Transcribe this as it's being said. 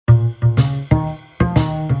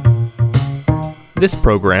This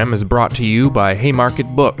program is brought to you by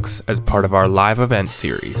Haymarket Books as part of our live event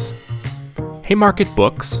series. Haymarket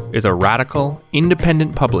Books is a radical,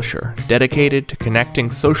 independent publisher dedicated to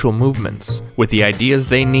connecting social movements with the ideas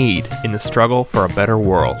they need in the struggle for a better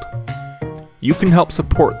world. You can help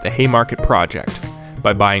support the Haymarket Project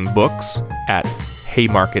by buying books at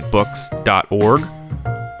haymarketbooks.org,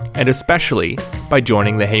 and especially by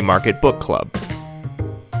joining the Haymarket Book Club.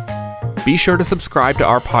 Be sure to subscribe to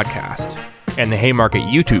our podcast and the Haymarket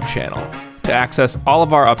YouTube channel to access all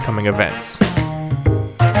of our upcoming events.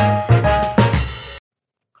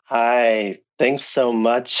 Hi, thanks so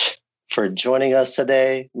much for joining us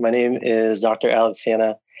today. My name is Dr. Alex Hanna.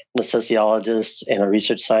 I'm a sociologist and a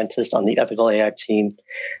research scientist on the ethical AI team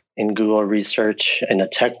in Google Research and a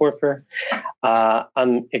tech worker.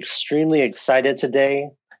 I'm extremely excited today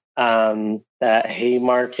that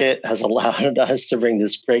Haymarket has allowed us to bring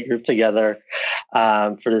this great group together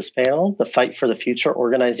for this panel, The Fight for the Future,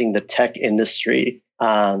 Organizing the Tech Industry.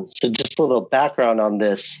 So just a little background on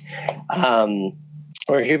this.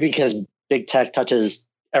 We're here because big tech touches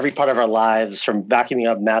every part of our lives, from vacuuming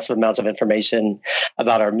up massive amounts of information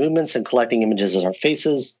about our movements and collecting images of our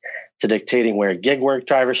faces, to dictating where gig work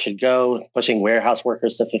drivers should go, pushing warehouse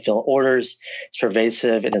workers to fulfill orders. It's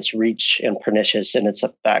pervasive in its reach and pernicious in its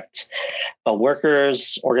effect. But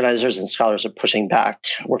workers, organizers, and scholars are pushing back.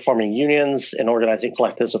 We're forming unions and organizing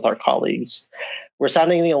collectives with our colleagues. We're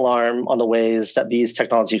sounding the alarm on the ways that these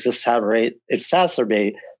technologies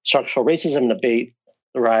exacerbate structural racism and abate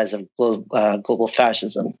the rise of global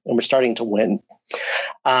fascism, and we're starting to win.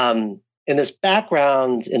 In this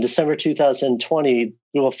background, in December 2020,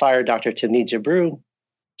 Google fired Dr. Tanit Jabru,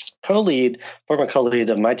 former co-lead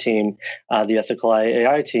of my team, the ethical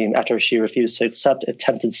AI team, after she refused to accept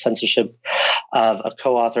attempted censorship of a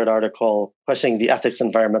co-authored article questioning the ethics and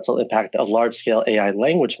environmental impact of large-scale AI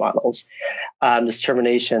language models. This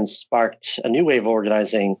termination sparked a new wave of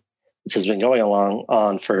organizing. This has been going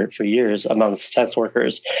on for years amongst tech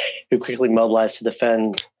workers, who quickly mobilized to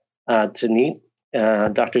defend Tanit,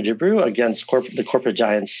 Dr. Jabru, against the corporate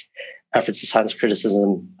giants' efforts to silence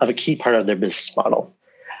criticism of a key part of their business model.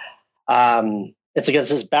 It's against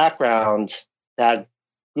this background that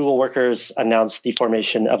Google workers announced the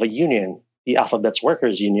formation of a union, the Alphabet's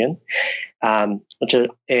Workers Union, and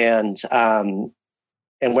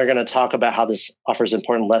we're going to talk about how this offers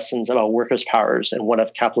important lessons about workers' powers in one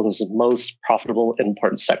of capitalism's most profitable and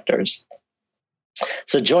important sectors.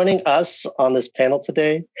 So joining us on this panel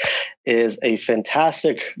today is a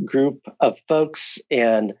fantastic group of folks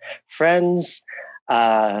and friends.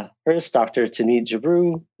 First, Dr. Tanit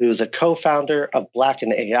Jabru, who is a co-founder of Black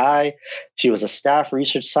in AI. She was a staff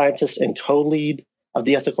research scientist and co-lead of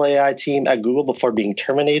the ethical AI team at Google before being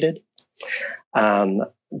terminated.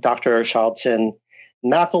 Dr. Charlton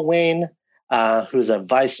McIlwain, who is a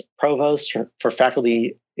vice provost for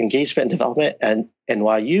faculty engagement and development at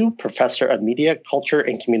NYU, professor of media, culture,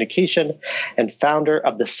 and communication, and founder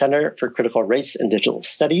of the Center for Critical Race and Digital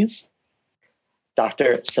Studies.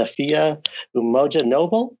 Dr. Safiya Umoja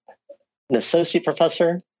Noble, an associate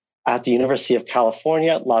professor at the University of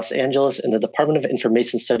California, Los Angeles, in the Department of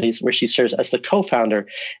Information Studies, where she serves as the co-founder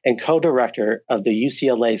and co-director of the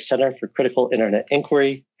UCLA Center for Critical Internet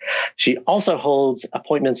Inquiry. She also holds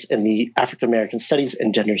appointments in the African American Studies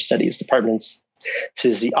and Gender Studies departments. She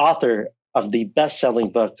is the author of the best-selling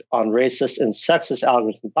book on racist and sexist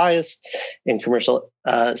algorithm bias in commercial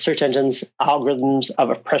search engines, Algorithms of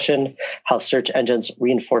Oppression: How Search Engines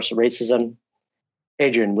Reinforce Racism.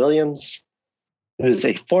 Adrienne Williams, who is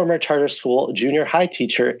a former charter school junior high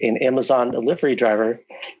teacher and Amazon delivery driver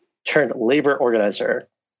turned labor organizer.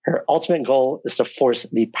 Her ultimate goal is to force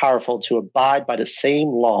the powerful to abide by the same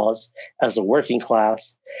laws as the working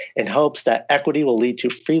class, in hopes that equity will lead to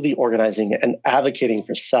freely organizing and advocating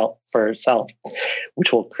for herself,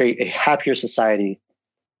 which will create a happier society.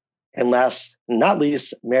 And last but not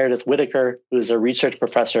least, Meredith Whittaker, who is a research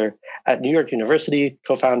professor at New York University,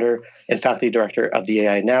 co-founder and faculty director of the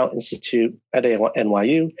AI Now Institute at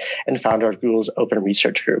NYU, and founder of Google's Open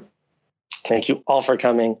Research Group. Thank you all for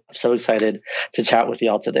coming. I'm so excited to chat with you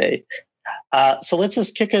all today. So let's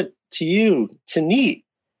just kick it to you, Tanit.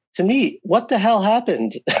 Tanit, what the hell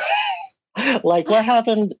happened? What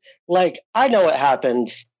happened? I know what happened.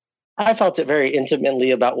 I felt it very intimately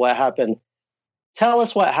about what happened. Tell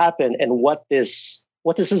us what happened and what's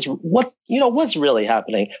really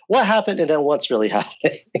happening. What happened and then what's really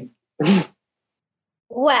happening?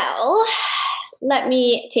 Well, let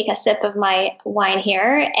me take a sip of my wine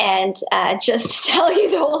here and just tell you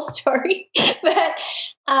the whole story. But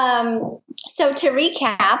so to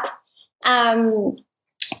recap,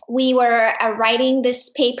 we were writing this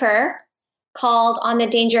paper called On the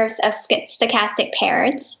Danger of Stochastic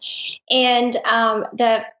Parents. And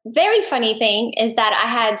the very funny thing is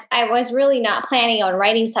that I was really not planning on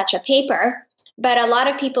writing such a paper, but a lot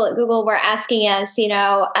of people at Google were asking us,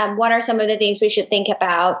 what are some of the things we should think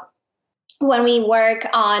about when we work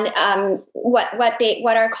on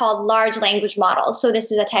what are called large language models. So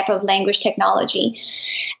this is a type of language technology.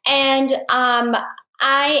 And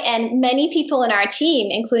I and many people in our team,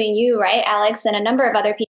 including you, right, Alex, and a number of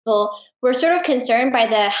other people, were sort of concerned by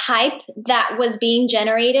the hype that was being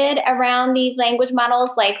generated around these language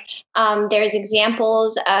models. Like there's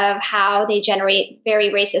examples of how they generate very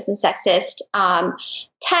racist and sexist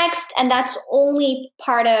text. And that's only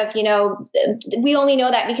part of, we only know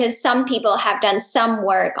that because some people have done some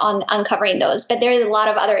work on uncovering those, but there's a lot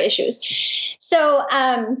of other issues. So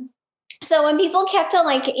when people kept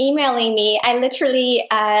on emailing me, I literally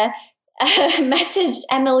messaged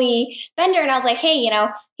Emily Bender and I was like, hey,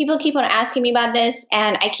 people keep on asking me about this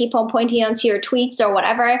and I keep on pointing them to your tweets or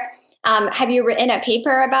whatever. Have you written a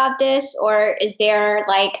paper about this, or is there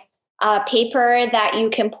a paper that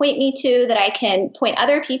you can point me to that I can point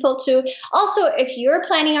other people to? Also, if you're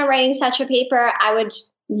planning on writing such a paper, I would,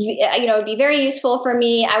 it'd be very useful for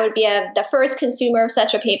me. I would be the first consumer of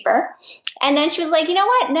such a paper. And then she was like, you know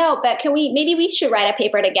what? No, but maybe we should write a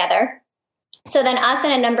paper together. So then us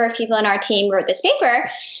and a number of people in our team wrote this paper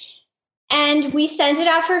and we sent it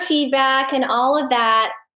out for feedback and all of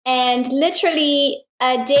that. And literally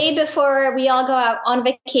a day before we all go out on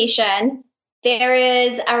vacation, there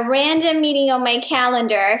is a random meeting on my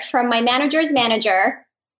calendar from my manager's manager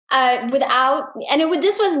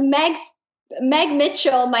this was Meg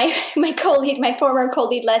Mitchell, my co-lead, my former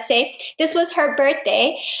co-lead, let's say. This was her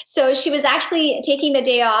birthday. So she was actually taking the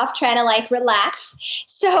day off, trying to relax.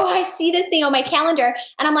 So I see this thing on my calendar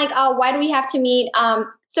and I'm like, oh, why do we have to meet?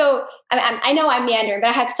 So I know I'm meandering, but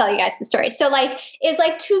I have to tell you guys the story. So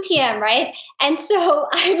it's 2 p.m., right? And so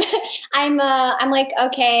I'm like,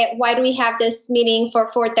 okay, why do we have this meeting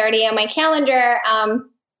for 4:30 on my calendar?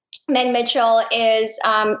 Meg Mitchell is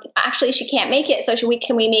actually, she can't make it. So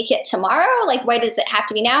can we make it tomorrow? Why does it have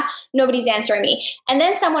to be now? Nobody's answering me. And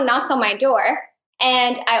then someone knocks on my door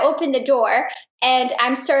and I open the door and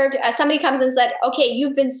I'm served. Somebody comes and said, okay,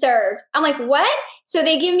 you've been served. I'm like, what? So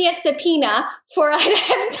they give me a subpoena for, I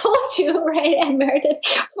haven't told you, right, at Meredith,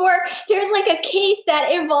 there's a case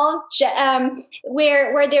that involves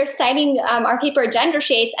where they're citing our paper Gender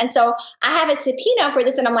Shades. And so I have a subpoena for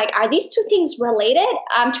this. And I'm like, are these two things related?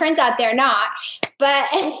 Turns out they're not.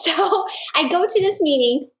 And so I go to this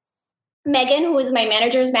meeting. Megan, who is my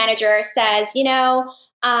manager's manager, says,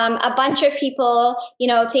 a bunch of people,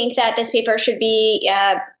 think that this paper should be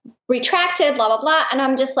retracted, blah, blah, blah. And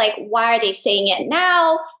I'm just like, why are they saying it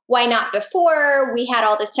now? Why not before? We had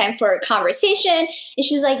all this time for a conversation. And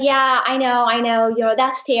she's like, yeah, I know,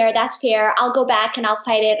 that's fair. I'll go back and I'll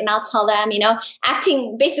fight it and I'll tell them,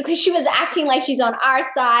 basically she was acting like she's on our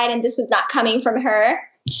side and this was not coming from her.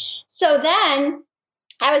 So then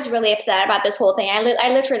I was really upset about this whole thing.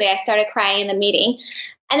 I started crying in the meeting.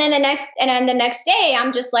 And then the next day,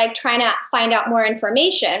 I'm just trying to find out more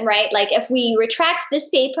information, right? If we retract this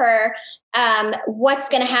paper, what's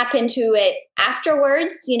going to happen to it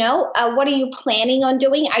afterwards? What are you planning on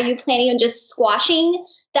doing? Are you planning on just squashing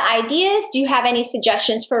the ideas? Do you have any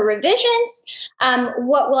suggestions for revisions?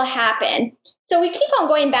 What will happen? So we keep on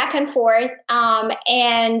going back and forth,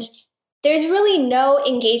 and there's really no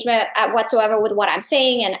engagement whatsoever with what I'm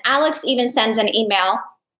saying. And Alex even sends an email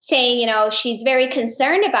saying, she's very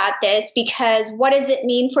concerned about this because what does it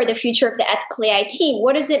mean for the future of the ethical AI team?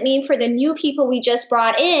 What does it mean for the new people we just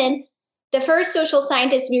brought in? The first social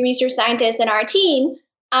scientist, research scientist in our team,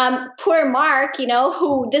 poor Mark,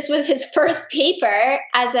 who this was his first paper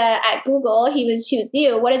at Google. He was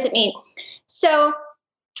new. What does it mean? So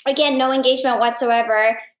again, no engagement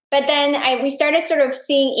whatsoever. But then we started sort of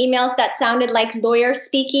seeing emails that sounded like lawyer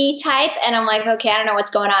speaky type. And I'm like, okay, I don't know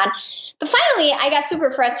what's going on. But finally, I got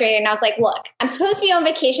super frustrated and I was like, look, I'm supposed to be on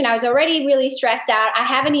vacation. I was already really stressed out. I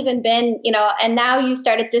haven't even been, and now you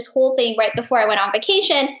started this whole thing right before I went on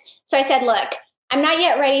vacation. So I said, look, I'm not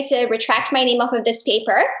yet ready to retract my name off of this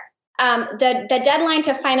paper. The deadline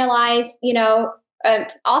to finalize,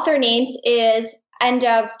 author names is end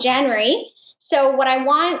of January. So what I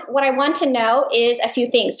want to know is a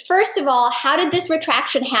few things. First of all, how did this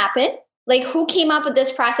retraction happen? Who came up with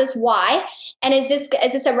this process? Why? And is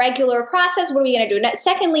this a regular process? What are we going to do?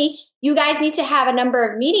 Secondly, you guys need to have a number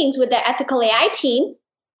of meetings with the ethical AI team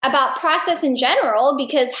about process in general,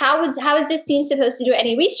 because how is this team supposed to do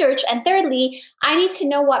any research? And thirdly, I need to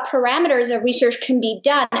know what parameters of research can be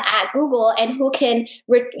done at Google and who can,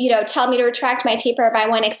 tell me to retract my paper by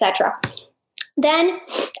when, etc. Then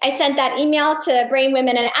I sent that email to Brain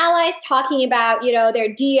Women and Allies talking about,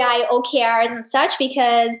 their DEI OKRs and such,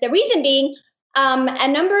 because the reason being, a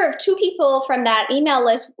number of 2 people from that email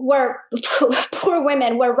list were poor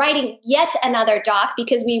women were writing yet another doc,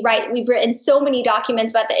 because we've written so many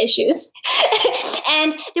documents about the issues.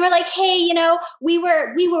 And they were like, hey, we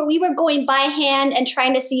were going by hand and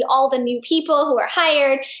trying to see all the new people who were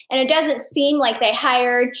hired. And it doesn't seem like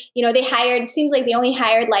it seems like they only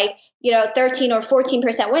hired 13 or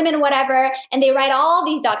 14% women, whatever. And they write all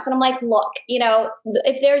these docs. And I'm like, look,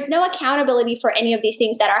 if there's no accountability for any of these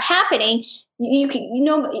things that are happening,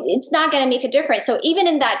 it's not going to make a difference. So even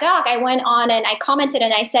in that doc, I went on and I commented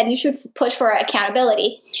and I said, you should push for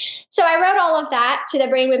accountability. So I wrote all of that to the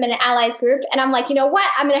Brain Women and Allies group. And I'm like, you know what?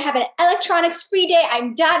 I'm going to have an electronics free day.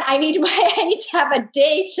 I'm done. I need to have a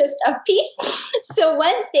day just of peace. So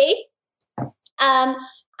Wednesday,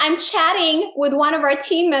 I'm chatting with one of our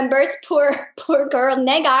team members, poor girl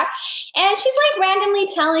Negar, and she's randomly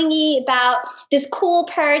telling me about this cool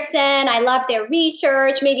person. I love their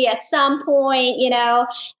research. Maybe at some point, we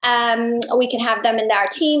can have them in our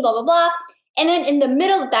team, blah, blah, blah. And then in the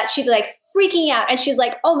middle of that, she's freaking out. And she's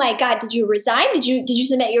like, oh my God, did you resign? Did you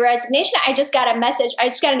submit your resignation? I just got an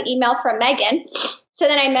email from Megan. So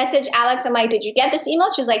then I messaged Alex. I'm like, did you get this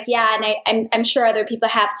email? She's like, yeah. And I'm sure other people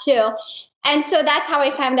have too. And so that's how I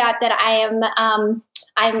found out that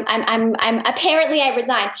I'm apparently I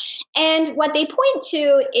resigned. And what they point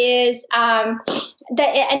to is an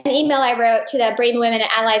email I wrote to the Brain Women and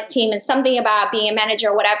Allies team, and something about being a manager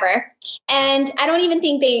or whatever. And I don't even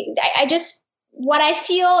think what I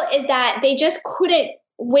feel is that they just couldn't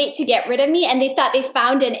wait to get rid of me. And they thought they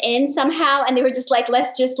found an in somehow. And they were just like,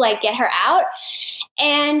 let's just get her out.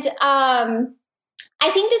 And, I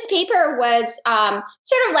think this paper was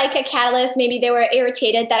sort of like a catalyst. Maybe they were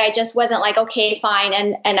irritated that I just wasn't okay, fine,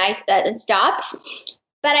 and stop.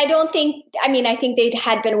 But I don't think, I think they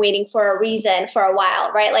had been waiting for a reason for a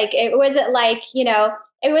while, right? It wasn't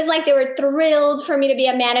it was like they were thrilled for me to be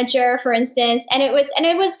a manager, for instance. And it was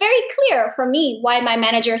very clear for me why my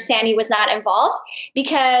manager, Sammy, was not involved,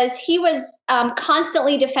 because he was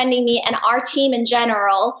constantly defending me and our team in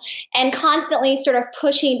general, and constantly sort of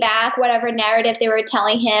pushing back whatever narrative they were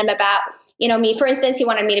telling him about, me. For instance, he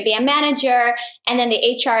wanted me to be a manager, and then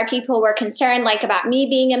the HR people were concerned about me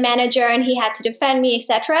being a manager, and he had to defend me,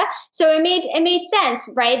 etc. So it made sense,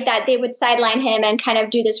 right, that they would sideline him and kind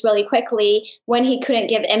of do this really quickly when he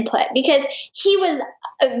couldn't give input, because he was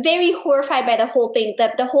very horrified by the whole thing,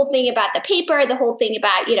 the whole thing about the paper, the whole thing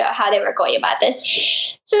about, how they were going about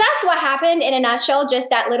this. So that's what happened in a nutshell, just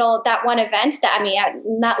that one event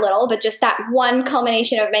not little, but just that one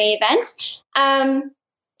culmination of many events.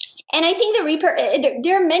 And I think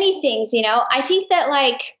there are many things, I think that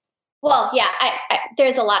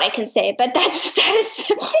there's a lot I can say, but that is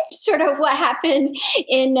sort of what happened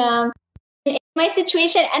in my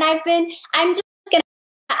situation. And I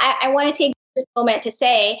want to take this moment to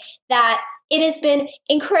say that it has been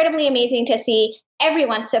incredibly amazing to see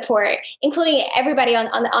everyone's support, including everybody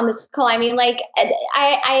on this call. I knew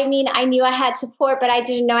I had support, but I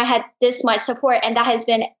didn't know I had this much support. And that has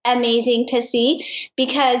been amazing to see,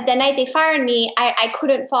 because the night they fired me, I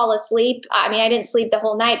couldn't fall asleep. I didn't sleep the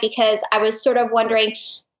whole night, because I was sort of wondering,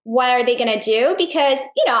 what are they going to do? Because,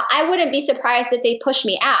 I wouldn't be surprised if they pushed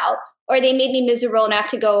me out or they made me miserable enough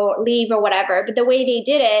to go leave or whatever. But the way they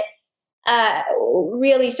did it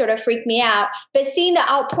really sort of freaked me out. But seeing the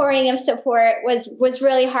outpouring of support was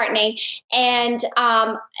really heartening. And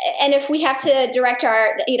if we have to direct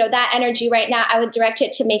our, that energy right now, I would direct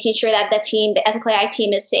it to making sure that the Ethical AI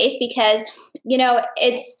team is safe, because,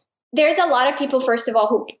 there's a lot of people, first of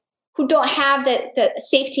all, who don't have the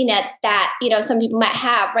safety nets that, some people might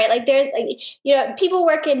have, right? There's, people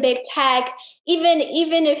work in big tech,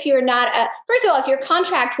 even if you're not first of all, if you're a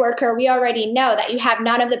contract worker, we already know that you have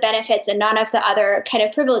none of the benefits and none of the other kind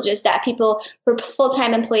of privileges that people who are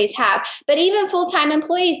full-time employees have. But even full-time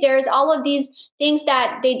employees, there's all of these things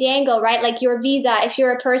that they dangle, right? Like your visa, if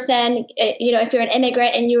you're a person, if you're an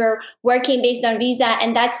immigrant and you're working based on visa,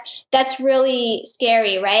 and that's really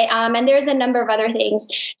scary, right? And there's a number of other things.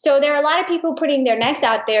 So there are a lot of people putting their necks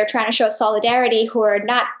out there trying to show solidarity who are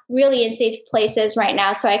not really in safe places right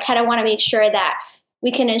now. So I kind of want to make sure that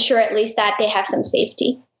we can ensure at least that they have some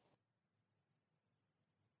safety.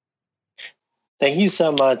 Thank you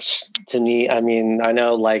so much, Timnit. I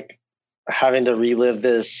know having to relive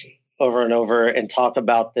this over and over and talk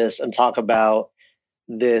about this. And the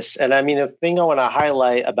thing I want to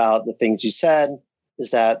highlight about the things you said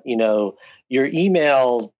is that, your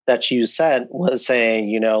email that you sent was saying,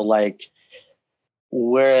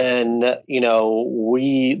 wherein,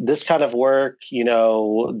 this kind of work,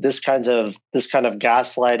 this kind of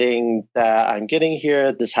gaslighting that I'm getting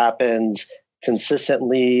here, this happens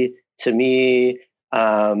consistently to me,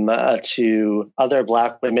 to other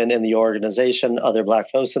Black women in the organization, other Black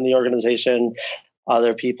folks in the organization,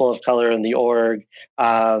 other people of color in the org.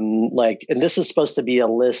 And this is supposed to be a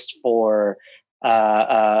list for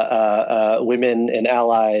women and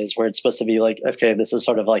allies, where it's supposed to be like, okay, this is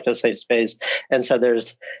sort of like a safe space. And so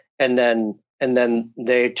and then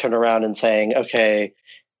they turn around and saying, okay,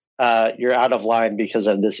 you're out of line because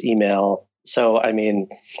of this email. So,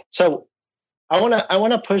 I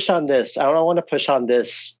want to push on this. I want to push on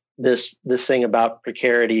this thing about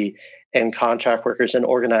precarity and contract workers and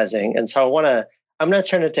organizing. And so I'm going to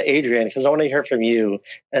turn it to Adrian, because I want to hear from you.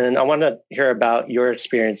 And I want to hear about your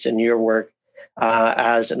experience and your work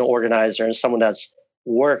as an organizer and someone that's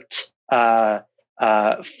worked for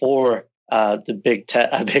the big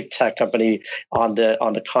tech company on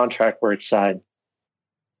the contract work side.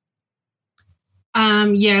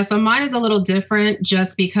 So mine is a little different,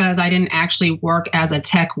 just because I didn't actually work as a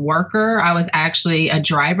tech worker. I was actually a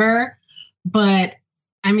driver. But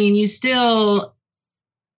you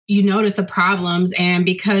notice the problems, and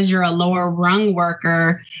because you're a lower rung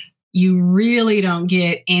worker, you really don't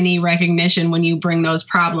get any recognition when you bring those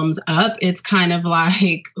problems up. It's kind of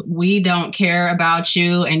like, we don't care about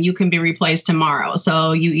you and you can be replaced tomorrow.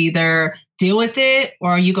 So you either deal with it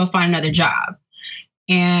or you go find another job.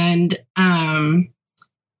 And,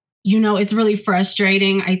 it's really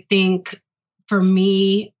frustrating, I think, for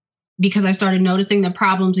me, because I started noticing the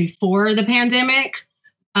problems before the pandemic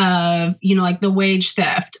of, like the wage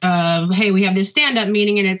theft of, hey, we have this stand-up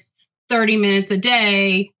meeting and it's 30 minutes a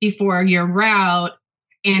day before your route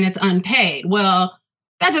and it's unpaid. Well,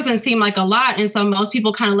 that doesn't seem like a lot. And so most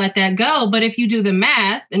people kind of let that go. But if you do the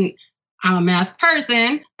math, and I'm a math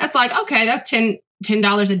person, that's like, okay, that's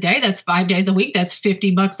 $10 a day. That's 5 days a week. That's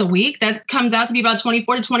 $50 a week. That comes out to be about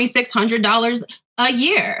 $2,400 to $2,600 a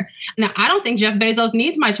year. Now, I don't think Jeff Bezos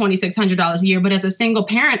needs my $2,600 a year, but as a single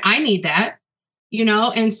parent, I need that.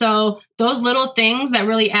 And so those little things that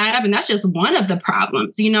really add up, and that's just one of the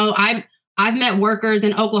problems. I've met workers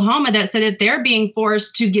in Oklahoma that said that they're being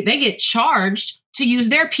forced they get charged to use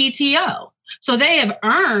their PTO. So they have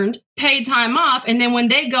earned paid time off. And then when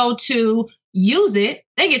they go to use it,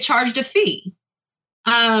 they get charged a fee.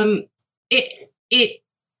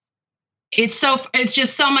 It's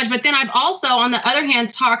just so much. But then I've also, on the other hand,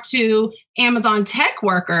 talked to Amazon tech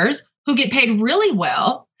workers who get paid really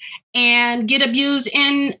well and get abused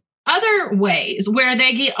in other ways, where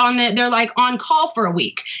they get they're like on call for a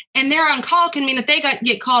week, and their on call can mean that they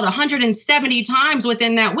get called 170 times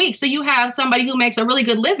within that week. So you have somebody who makes a really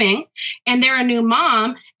good living and they're a new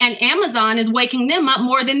mom, and Amazon is waking them up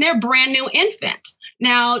more than their brand new infant.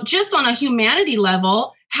 Now, just on a humanity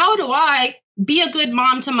level, how do I be a good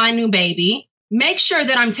mom to my new baby, make sure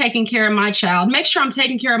that I'm taking care of my child, make sure I'm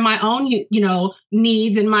taking care of my own,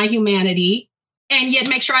 needs and my humanity, and yet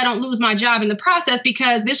make sure I don't lose my job in the process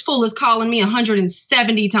because this fool is calling me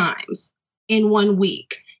 170 times in 1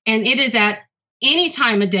 week. And it is at any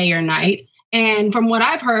time of day or night. And from what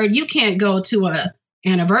I've heard, you can't go to a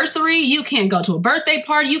anniversary, you can't go to a birthday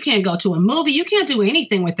party, you can't go to a movie, you can't do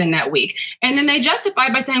anything within that week. And then they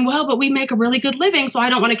justify by saying, well, but we make a really good living, so I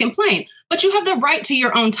don't want to complain. But you have the right to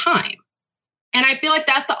your own time. And I feel like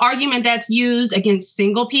that's the argument that's used against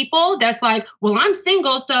single people. That's like, well, I'm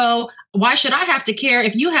single, so why should I have to care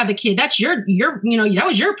if you have a kid? That's your that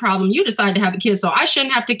was your problem. You decided to have a kid, so I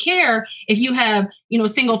shouldn't have to care if you have,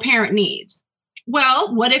 single parent needs.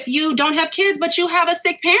 Well, what if you don't have kids, but you have a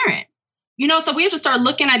sick parent? So we have to start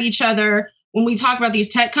looking at each other when we talk about these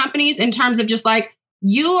tech companies in terms of just like,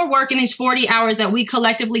 you are working these 40 hours that we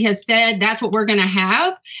collectively have said that's what we're going to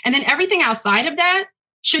have. And then everything outside of that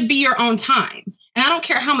should be your own time. And I don't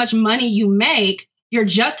care how much money you make, you're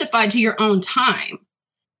justified to your own time.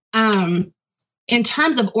 In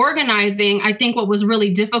terms of organizing, I think what was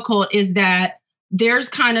really difficult is that there's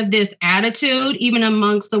kind of this attitude, even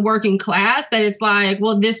amongst the working class, that it's like,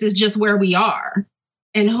 well, this is just where we are.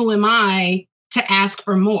 And who am I to ask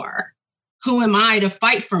for more? Who am I to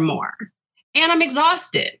fight for more? And I'm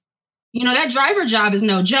exhausted. That driver job is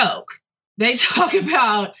no joke. They talk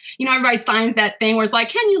about, everybody signs that thing where it's like,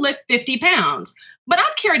 can you lift 50 pounds? But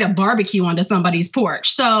I've carried a barbecue onto somebody's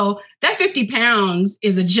porch. So that 50 pounds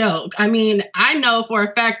is a joke. I mean, I know for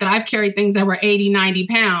a fact that I've carried things that were 80, 90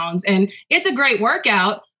 pounds, and it's a great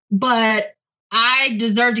workout, but I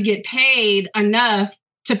deserve to get paid enough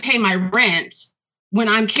to pay my rent when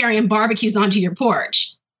I'm carrying barbecues onto your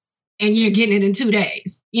porch and you're getting it in 2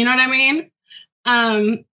 days. You know what I mean?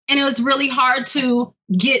 And it was really hard to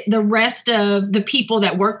get the rest of the people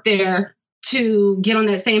that work there to get on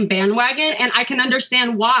that same bandwagon. And I can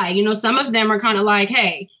understand why. You know, some of them are kind of like,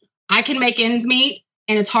 hey, I can make ends meet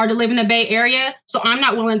and it's hard to live in the Bay Area. So I'm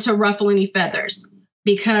not willing to ruffle any feathers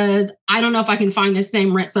because I don't know if I can find the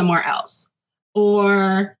same rent somewhere else.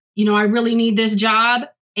 Or, you know, I really need this job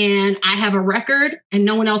and I have a record and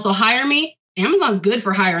no one else will hire me. Amazon's good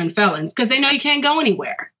for hiring felons because they know you can't go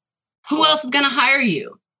anywhere. Who else is going to hire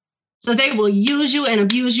you? So they will use you and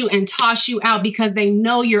abuse you and toss you out because they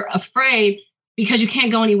know you're afraid because you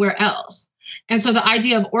can't go anywhere else. And so the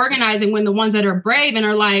idea of organizing when the ones that are brave and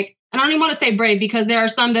are like, I don't even want to say brave because there are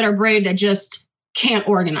some that are brave that just can't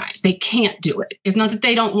organize. They can't do it. It's not that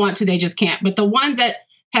they don't want to, they just can't. But the ones that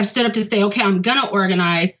have stood up to say, okay, I'm going to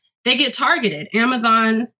organize, they get targeted.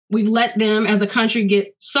 Amazon, we've let them as a country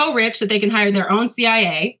get so rich that they can hire their own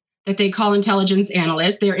CIA that they call intelligence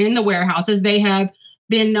analysts. They're in the warehouses. They have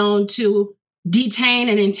been known to detain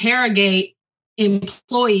and interrogate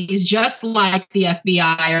employees just like the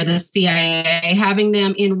FBI or the CIA, having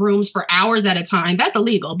them in rooms for hours at a time. That's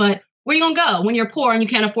illegal. But where are you going to go when you're poor and you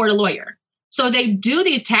can't afford a lawyer? So they do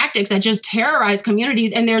these tactics that just terrorize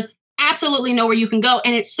communities, and there's absolutely nowhere you can go.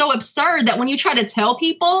 And it's so absurd that when you try to tell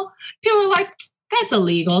people, people are like, that's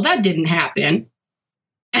illegal. That didn't happen.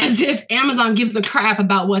 As if Amazon gives a crap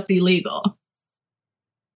about what's illegal.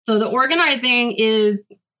 So the organizing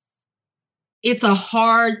it's a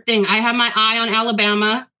hard thing. I have my eye on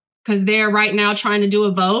Alabama because they're right now trying to do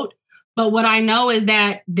a vote. But what I know is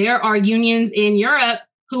that there are unions in Europe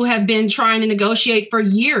who have been trying to negotiate for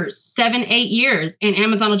years, 7, 8 years, and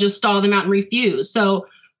Amazon will just stall them out and refuse. So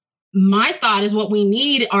my thought is what we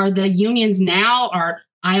need are the unions now, our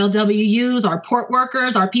ILWUs, our port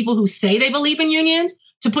workers, our people who say they believe in unions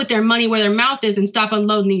to put their money where their mouth is and stop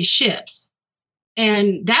unloading these ships.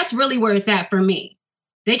 And that's really where it's at for me.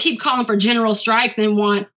 They keep calling for general strikes and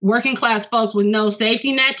want working class folks with no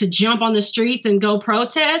safety net to jump on the streets and go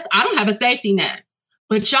protest. I don't have a safety net,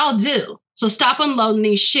 but y'all do. So stop unloading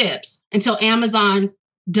these ships until Amazon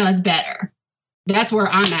does better. That's where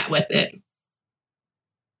I'm at with it.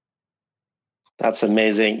 That's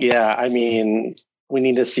amazing. Yeah, I mean, we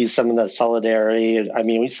need to see some of that solidarity. I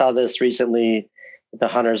mean, we saw this recently with the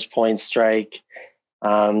Hunters Point strike.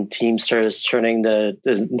 Teamsters turning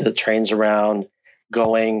the trains around,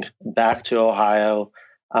 going back to Ohio.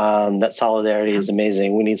 That solidarity is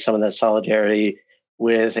amazing. We need some of that solidarity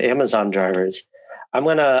with Amazon drivers. I'm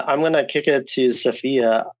gonna kick it to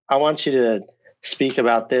Sophia. I want you to speak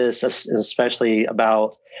about this, especially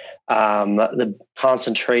about the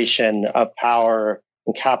concentration of power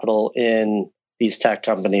and capital in these tech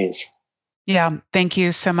companies. Yeah, thank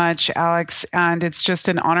you so much, Alex. And it's just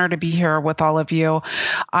an honor to be here with all of you.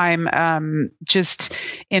 I'm just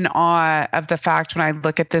in awe of the fact when I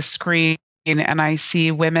look at this screen and I see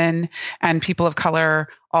women and people of color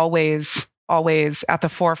always at the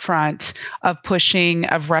forefront of pushing,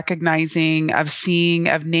 of recognizing, of seeing,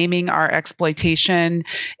 of naming our exploitation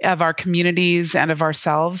of our communities and of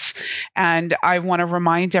ourselves. And I want to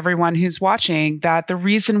remind everyone who's watching that the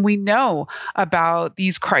reason we know about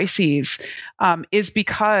these crises is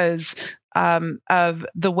because of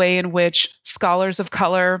the way in which scholars of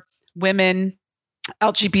color, women,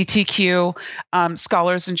 LGBTQ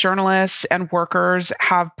scholars and journalists and workers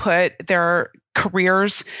have put their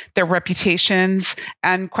careers, their reputations,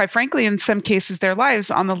 and quite frankly, in some cases, their lives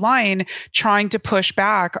on the line trying to push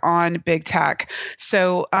back on big tech.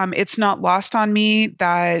 So it's not lost on me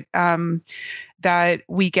that that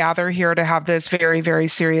we gather here to have this very, very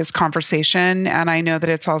serious conversation. And I know that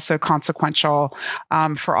it's also consequential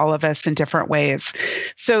for all of us in different ways.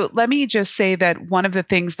 So let me just say that one of the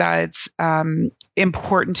things that's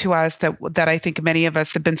important to us that I think many of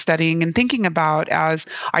us have been studying and thinking about as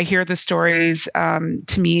I hear the stories to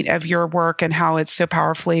meet of your work and how it's so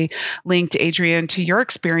powerfully linked, Adrienne, to your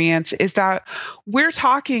experience is that we're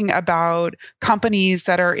talking about companies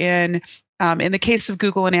that are in the case of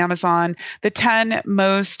Google and Amazon, the 10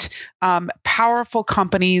 most powerful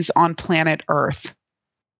companies on planet Earth.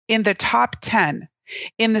 In the top 10,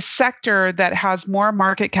 in the sector that has more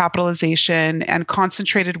market capitalization and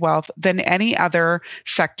concentrated wealth than any other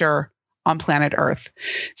sector on planet Earth.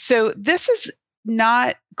 So this is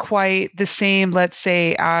not quite the same, let's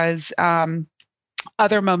say, as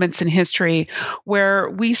other moments in history where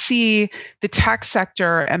we see the tech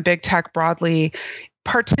sector and big tech broadly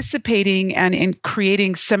participating and in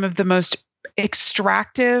creating some of the most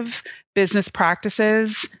extractive business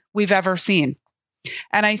practices we've ever seen.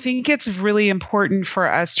 And I think it's really important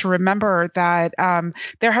for us to remember that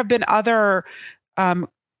there have been other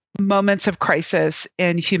moments of crisis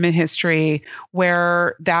in human history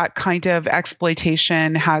where that kind of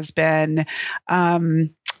exploitation has been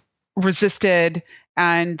resisted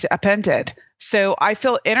and upended. So I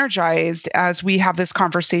feel energized as we have this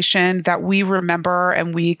conversation that we remember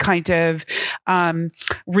and we kind of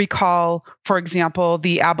recall, for example,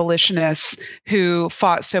 the abolitionists who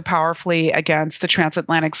fought so powerfully against the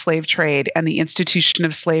transatlantic slave trade and the institution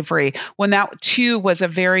of slavery, when that too was a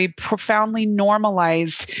very profoundly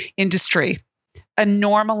normalized industry, a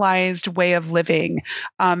normalized way of living,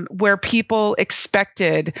 where people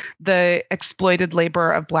expected the exploited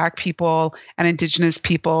labor of Black people and Indigenous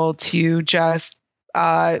people to just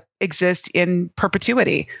exist in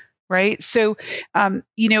perpetuity. Right. So,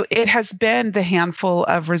 it has been the handful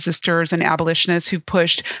of resistors and abolitionists who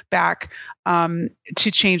pushed back to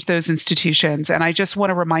change those institutions. And I just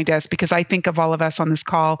want to remind us, because I think of all of us on this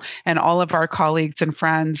call and all of our colleagues and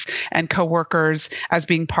friends and coworkers as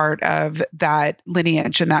being part of that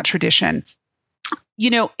lineage and that tradition.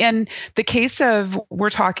 In the case of, we're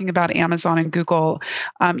talking about Amazon and Google,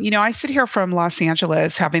 I sit here from Los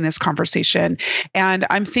Angeles having this conversation, and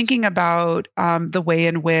I'm thinking about the way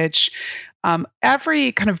in which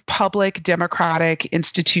every kind of public, democratic,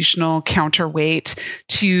 institutional counterweight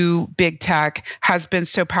to big tech has been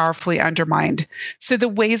so powerfully undermined. So the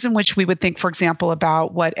ways in which we would think, for example,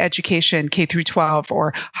 about what education, K through 12,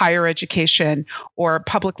 or higher education, or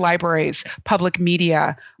public libraries, public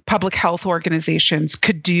media, public health organizations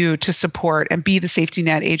could do to support and be the safety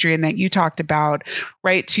net, Adrienne, that you talked about,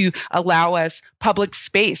 right? To allow us public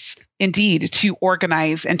space, indeed, to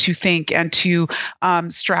organize and to think and to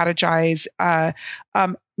strategize.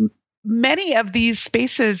 Many of these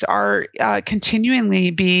spaces are continually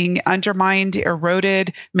being undermined,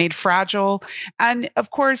 eroded, made fragile. And of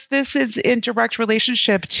course, this is in direct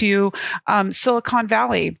relationship to Silicon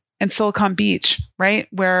Valley and Silicon Beach, right?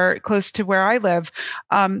 Where close to where I live,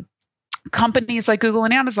 companies like Google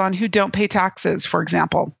and Amazon who don't pay taxes, for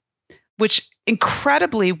example, which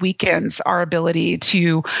incredibly weakens our ability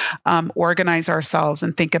to organize ourselves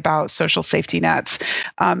and think about social safety nets.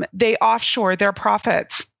 They offshore their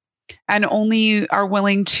profits and only are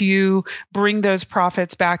willing to bring those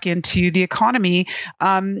profits back into the economy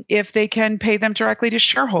if they can pay them directly to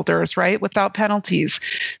shareholders, right, without penalties.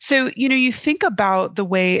 So, you think about the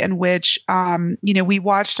way in which, we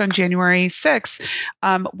watched on January 6th,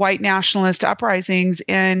 white nationalist uprisings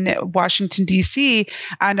in Washington, D.C.,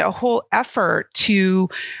 and a whole effort to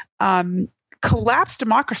collapse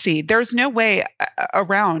democracy. There's no way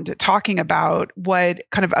around talking about what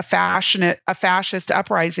kind of a fascist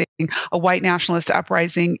uprising, a white nationalist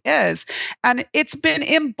uprising is. And it's been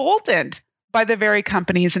emboldened by the very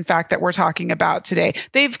companies, in fact, that we're talking about today.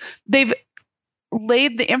 They've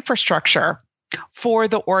laid the infrastructure for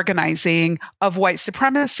the organizing of white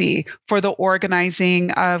supremacy, for the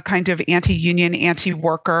organizing of kind of anti-union,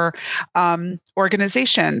 anti-worker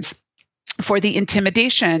organizations, for the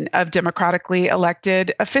intimidation of democratically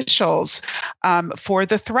elected officials, for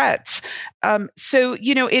the threats. So,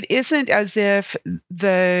 it isn't as if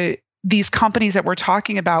these companies that we're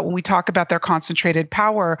talking about, when we talk about their concentrated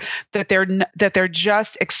power, that they're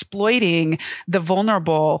just exploiting the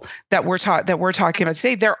vulnerable that we're talking about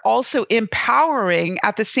today. They're also empowering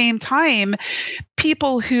at the same time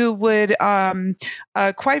people who would,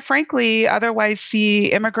 quite frankly, otherwise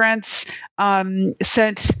see immigrants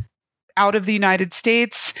sent out of the United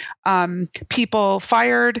States, people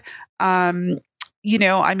fired.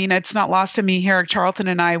 It's not lost to me here at Charlton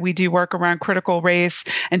and I, we do work around critical race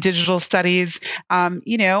and digital studies,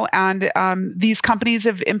 and these companies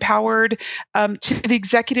have empowered to the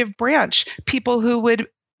executive branch people who would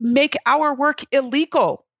make our work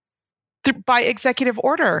illegal by executive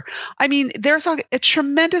order. I mean, there's a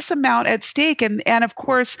tremendous amount at stake. And of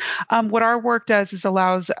course, what our work does is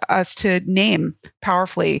allows us to name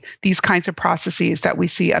powerfully these kinds of processes that we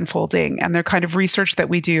see unfolding. And the kind of research that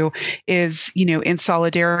we do is, in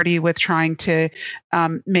solidarity with trying to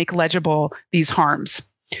make legible these harms.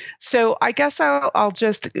 So I guess I'll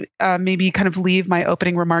just maybe kind of leave my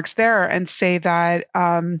opening remarks there and say that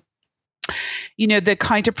the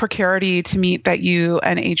kind of precarity to meet that you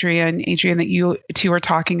and Adrienne, that you two are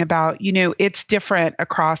talking about, it's different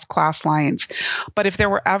across class lines. But if there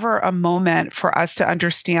were ever a moment for us to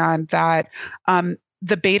understand that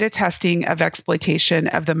the beta testing of exploitation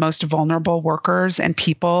of the most vulnerable workers and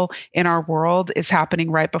people in our world is happening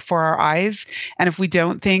right before our eyes, and if we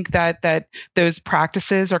don't think that those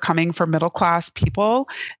practices are coming from middle class people,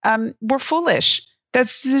 we're foolish.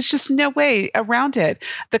 There's just no way around it.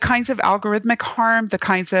 The kinds of algorithmic harm, the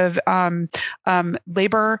kinds of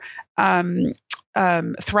labor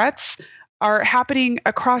threats are happening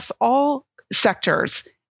across all sectors,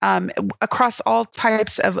 across all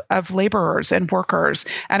types of laborers and workers.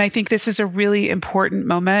 And I think this is a really important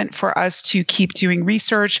moment for us to keep doing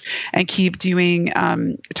research and keep doing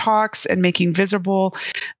talks and making visible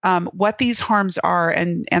what these harms are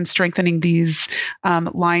and strengthening these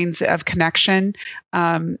lines of connection.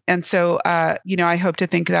 And so, I hope to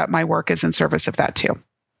think that my work is in service of that too.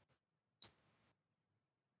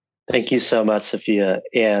 Thank you so much, Sophia.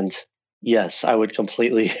 And yes, I would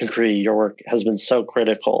completely agree. Your work has been so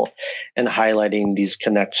critical in highlighting these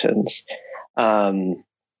connections. I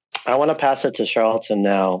want to pass it to Charlton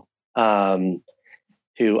now,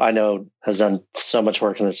 who I know has done so much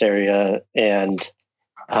work in this area, and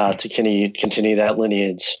to continue that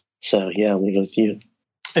lineage. So yeah, I'll leave it with you.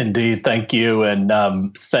 Indeed, thank you,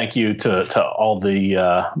 and thank you to all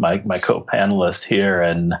the my co-panelists here.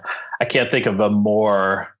 And I can't think of a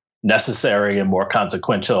more necessary and more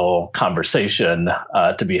consequential conversation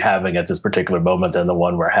to be having at this particular moment than the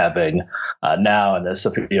one we're having now. And as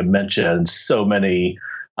Sophia mentioned, so many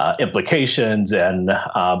implications. And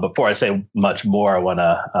before I say much more, I want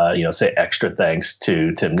to say extra thanks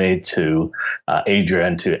to Timnit, to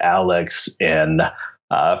Adrian, to Alex, and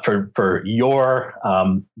for your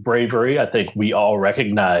bravery. I think we all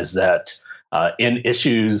recognize that in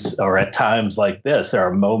issues or at times like this, there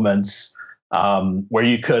are moments where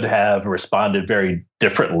you could have responded very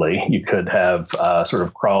differently. You could have sort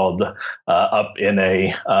of crawled up in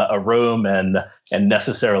a room and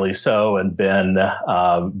necessarily so, and been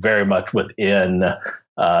very much within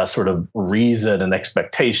sort of reason and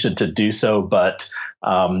expectation to do so. But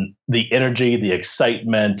the energy, the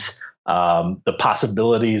excitement, the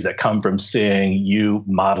possibilities that come from seeing you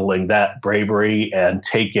modeling that bravery and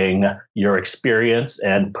taking your experience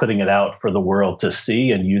and putting it out for the world to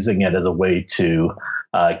see and using it as a way to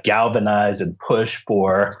galvanize and push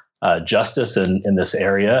for justice in this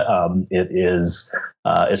area. It's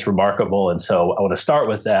remarkable. And so I want to start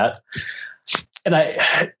with that. And I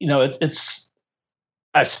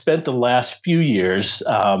spent the last few years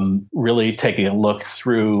really taking a look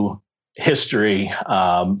through history,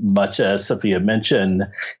 much as Sophia mentioned,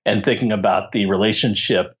 and thinking about the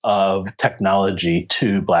relationship of technology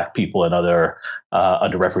to Black people and other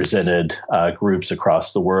underrepresented groups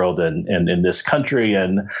across the world and in this country.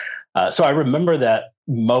 And so I remember that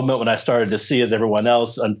moment when I started to see, as everyone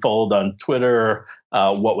else, unfold on Twitter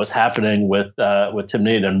what was happening with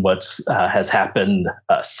Timnit and what's has happened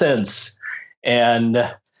since. And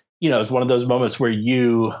it's one of those moments where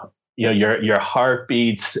your heart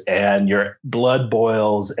beats and your blood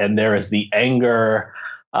boils, and there is the anger.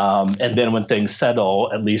 And then when things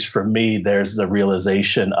settle, at least for me, there's the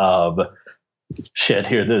realization of, shit,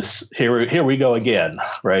 here we go again,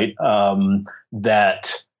 right?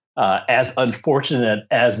 That as unfortunate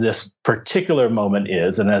as this particular moment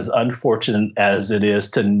is, and as unfortunate as it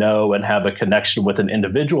is to know and have a connection with an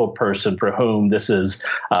individual person for whom this is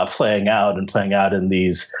playing out in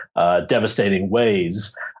these devastating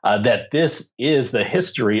ways, that this is the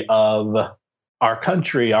history of our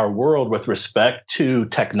country, our world, with respect to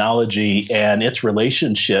technology and its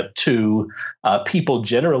relationship to people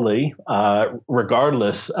generally,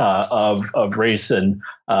 regardless of race and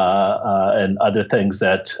other things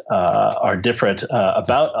that are different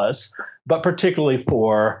about us, but particularly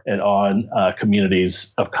for and on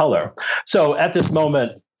communities of color. So at this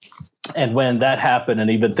moment, and when that happened, and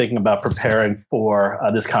even thinking about preparing for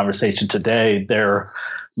this conversation today,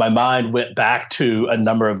 my mind went back to a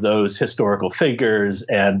number of those historical figures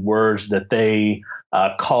and words that they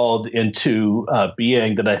called into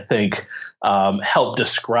being that I think help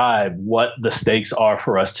describe what the stakes are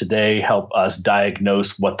for us today, help us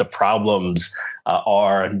diagnose what the problems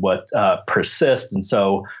are and what persist. And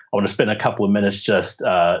so I want to spend a couple of minutes just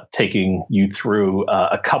taking you through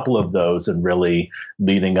a couple of those and really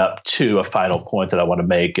leading up to a final point that I want to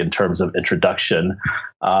make in terms of introduction.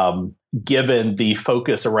 Given the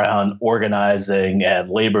focus around organizing and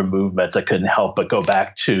labor movements, I couldn't help but go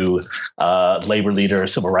back to labor leader,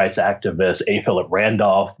 civil rights activist A. Philip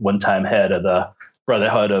Randolph, one-time head of the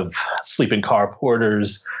Brotherhood of Sleeping Car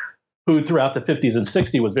Porters, who throughout the 50s and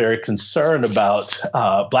 60s was very concerned about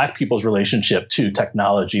Black people's relationship to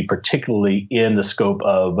technology, particularly in the scope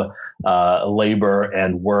of labor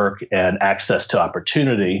and work and access to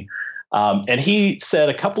opportunity. And he said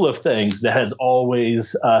a couple of things that has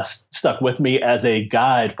always stuck with me as a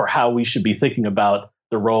guide for how we should be thinking about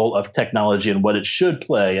the role of technology and what it should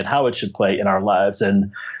play and how it should play in our lives.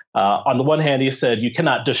 And on the one hand, he said, you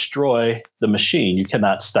cannot destroy the machine. You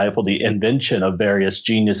cannot stifle the invention of various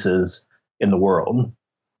geniuses in the world.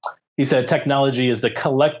 He said, technology is the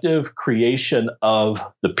collective creation of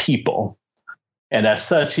the people. And as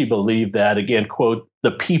such, he believed that, again, quote,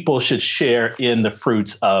 the people should share in the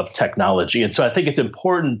fruits of technology. And so I think it's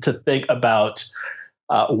important to think about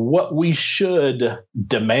what we should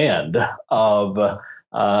demand of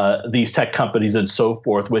these tech companies and so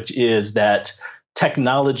forth, which is that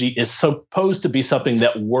technology is supposed to be something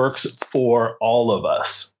that works for all of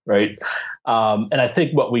us, right? And I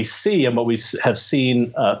think what we see and what we have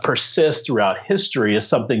seen persist throughout history is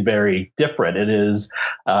something very different. It is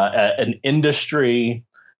an industry,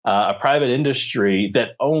 a private industry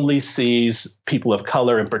that only sees people of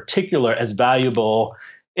color in particular as valuable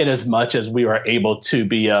in as much as we are able to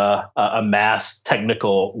be a mass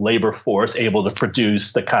technical labor force able to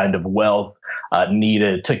produce the kind of wealth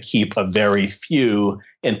needed to keep a very few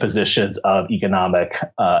in positions of economic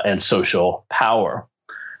and social power.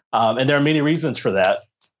 And there are many reasons for that.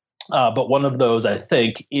 But one of those, I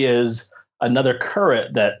think, is another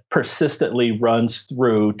current that persistently runs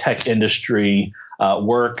through tech industry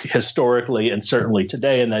work historically and certainly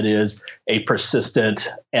today, and that is a persistent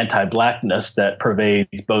anti-Blackness that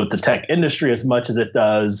pervades both the tech industry as much as it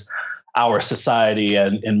does our society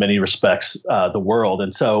and, in many respects, the world.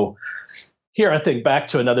 And so here I think back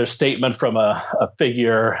to another statement from a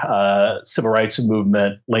figure, civil rights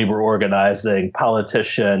movement, labor organizing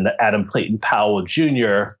politician, Adam Clayton Powell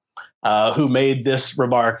Jr., who made this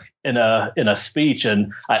remark in a speech.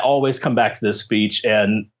 And I always come back to this speech,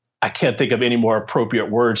 and I can't think of any more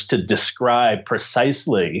appropriate words to describe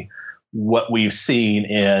precisely what we've seen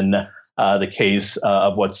in the case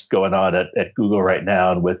of what's going on at Google right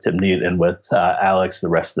now, and with Timnit and with Alex, the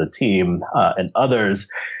rest of the team, and others.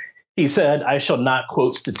 He said, "I shall not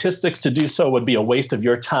quote statistics. To do so would be a waste of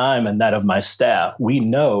your time and that of my staff. We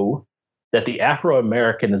know that the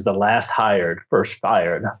Afro-American is the last hired, first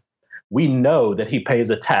fired. We know that he pays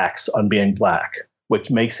a tax on being Black, which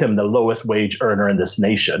makes him the lowest wage earner in this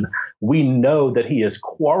nation. We know that he is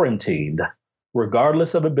quarantined,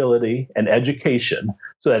 regardless of ability and education,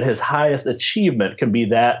 so that his highest achievement can be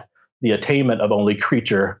the attainment of only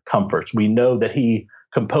creature comforts. We know that he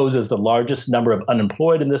composes the largest number of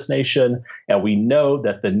unemployed in this nation, and we know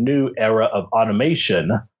that the new era of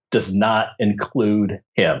automation does not include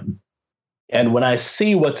him." And when I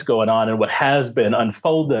see what's going on and what has been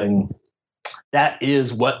unfolding, that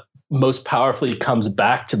is what most powerfully comes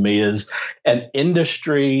back to me, is an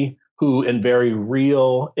industry who, in very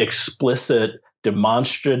real, explicit,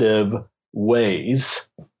 demonstrative ways,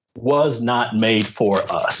 was not made for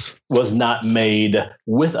us, was not made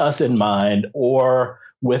with us in mind or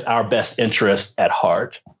with our best interest at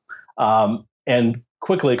heart. And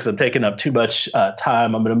quickly, because I'm taking up too much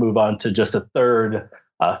time, I'm going to move on to just a third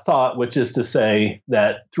thought, which is to say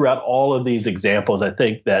that throughout all of these examples, I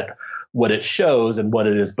think that what it shows, and what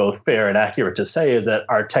it is both fair and accurate to say, is that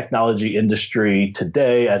our technology industry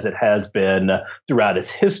today, as it has been throughout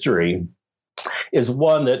its history, is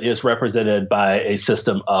one that is represented by a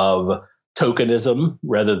system of tokenism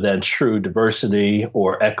rather than true diversity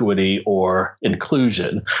or equity or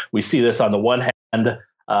inclusion. We see this on the one hand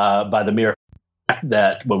by the mere fact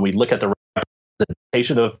that when we look at the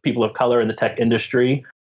representation of people of color in the tech industry,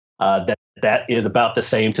 that is about the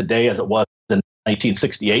same today as it was in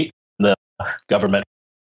 1968. The government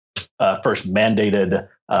first mandated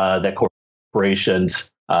that corporations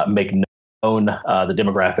make known the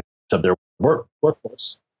demographics of their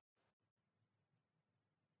workforce.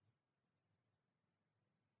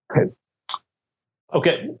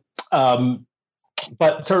 Okay.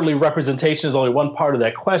 But certainly representation is only one part of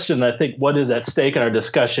that question. I think what is at stake in our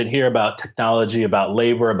discussion here about technology, about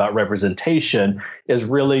labor, about representation is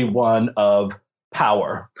really one of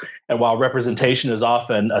power. And while representation is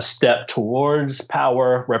often a step towards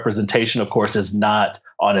power, representation, of course, is not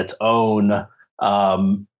on its own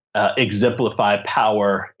exemplify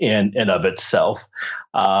power in and of itself.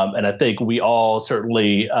 And I think we all,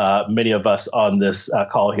 certainly many of us on this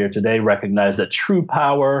call here today, recognize that true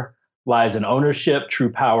power lies in ownership,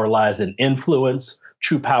 true power lies in influence,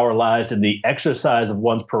 true power lies in the exercise of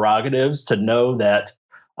one's prerogatives to know that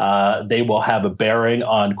they will have a bearing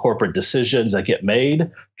on corporate decisions that get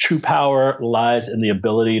made. True power lies in the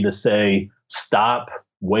ability to say, stop,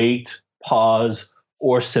 wait, pause,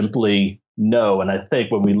 or simply no. And I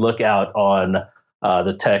think when we look out on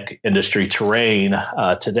the tech industry terrain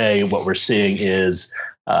today, what we're seeing is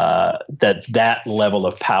that level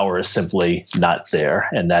of power is simply not there.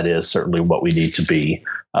 And that is certainly what we need to be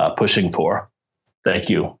pushing for. Thank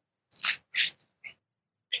you.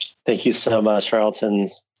 Thank you so much, Charlton.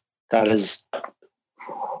 That is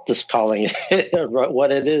just calling it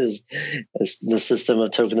what it is. It's the system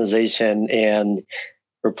of tokenization. And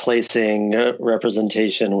replacing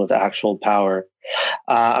representation with actual power.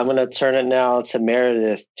 I'm going to turn it now to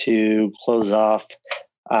Meredith to close off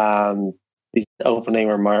these opening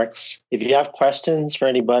remarks. If you have questions for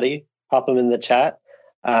anybody, pop them in the chat,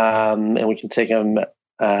 and we can take them in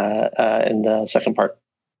the second part.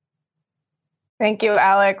 Thank you,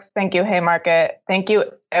 Alex. Thank you, Haymarket. Thank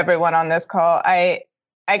you, everyone on this call. I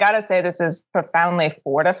gotta say, this is profoundly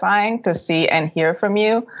fortifying to see and hear from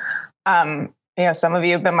you. Some of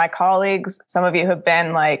you have been my colleagues. Some of you have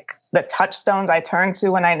been like the touchstones I turned to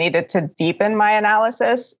when I needed to deepen my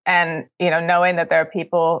analysis. And, knowing that there are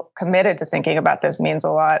people committed to thinking about this means a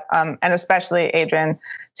lot. And especially Adrian,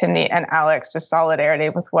 Timnit, and Alex, just solidarity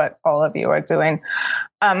with what all of you are doing.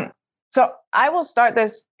 So I will start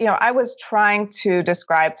this. I was trying to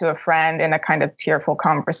describe to a friend in a kind of tearful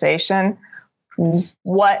conversation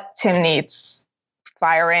what Timnit's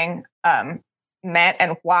firing meant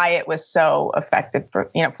and why it was so affected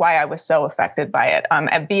why I was so affected by it.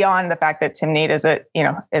 And beyond the fact that Timnit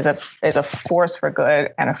is a force for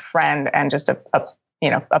good and a friend and just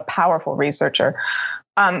a powerful researcher.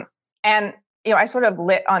 And I sort of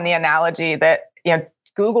lit on the analogy that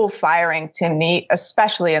Google firing Timnit,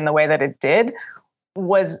 especially in the way that it did,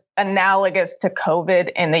 was analogous to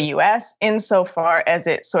COVID in the US insofar as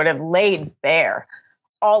it sort of laid bare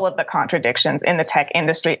all of the contradictions in the tech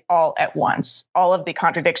industry all at once. All of the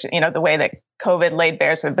contradictions, the way that COVID laid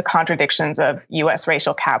bare sort of the contradictions of US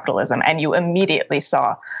racial capitalism. And you immediately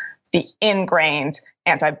saw the ingrained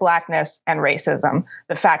anti-Blackness and racism,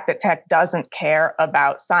 the fact that tech doesn't care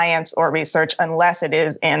about science or research unless it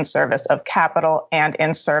is in service of capital and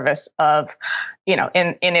in service of,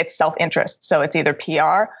 in its self-interest. So it's either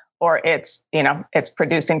PR or it's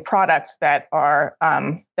producing products that are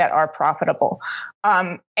profitable.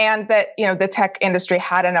 And that, the tech industry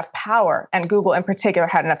had enough power, and Google in particular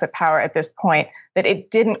had enough power at this point, that it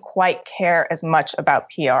didn't quite care as much about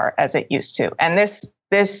PR as it used to. And this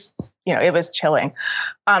it was chilling.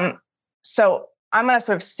 So I'm going to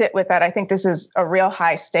sort of sit with that. I think this is a real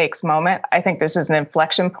high stakes moment. I think this is an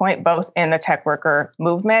inflection point, both in the tech worker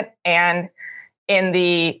movement and in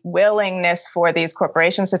the willingness for these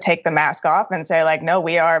corporations to take the mask off and say, like, no,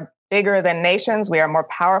 we are bigger than nations, we are more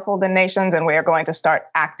powerful than nations, and we are going to start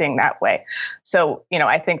acting that way. So,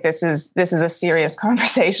 I think this is a serious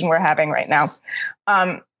conversation we're having right now.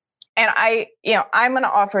 And I'm going to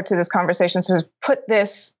offer to this conversation to put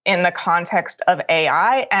this in the context of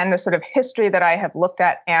AI and the sort of history that I have looked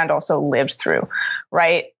at and also lived through,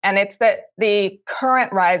 right? And it's that the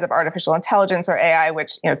current rise of artificial intelligence, or AI,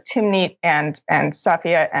 which Timnit and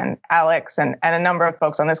Safia and Alex and a number of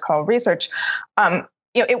folks on this call research,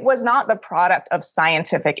 it was not the product of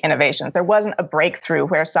scientific innovations. There wasn't a breakthrough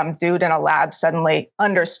where some dude in a lab suddenly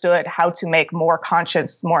understood how to make more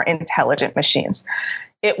conscious, more intelligent machines.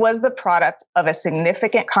 It was the product of a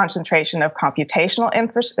significant concentration of computational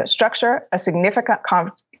infrastructure, a significant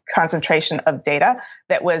concentration of data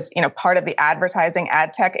that was, part of the advertising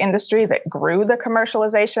ad tech industry that grew the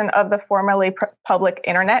commercialization of the formerly public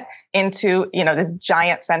internet into, these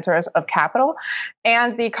giant centers of capital,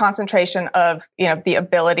 and the concentration of, the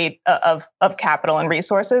ability of capital and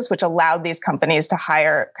resources, which allowed these companies to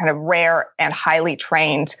hire kind of rare and highly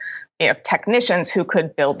trained technicians who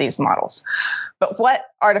could build these models. But what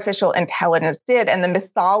artificial intelligence did, and the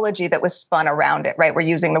mythology that was spun around it, right? We're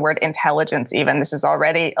using the word intelligence even. This is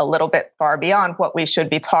already a little bit far beyond what we should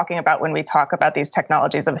be talking about when we talk about these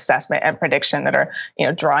technologies of assessment and prediction that are,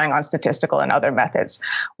 drawing on statistical and other methods.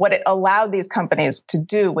 What it allowed these companies to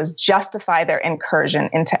do was justify their incursion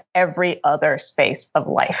into every other space of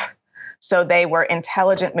life. So they were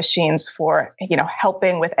intelligent machines for,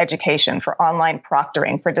 helping with education, for online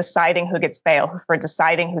proctoring, for deciding who gets bail, for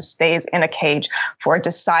deciding who stays in a cage, for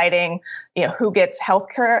deciding, who gets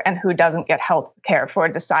healthcare and who doesn't get healthcare, for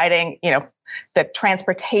deciding, the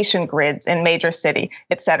transportation grids in major city,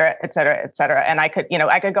 et cetera, et cetera, et cetera. And I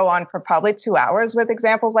could go on for probably 2 hours with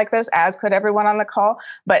examples like this, as could everyone on the call.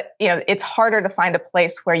 But, it's harder to find a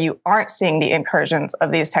place where you aren't seeing the incursions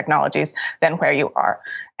of these technologies than where you are.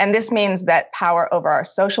 And this means that power over our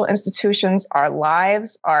social institutions, our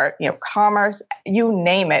lives, our, commerce, you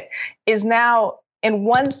name it, is now, in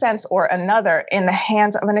one sense or another, in the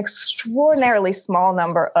hands of an extraordinarily small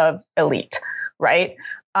number of elite, right?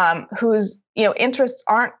 Whose interests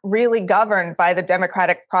aren't really governed by the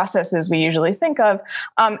democratic processes we usually think of,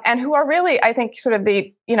 and who are really, I think, sort of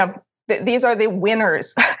these are the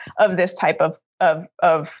winners of this type of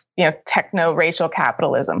techno-racial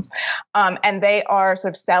capitalism. And they are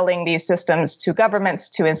sort of selling these systems to governments,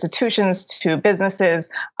 to institutions, to businesses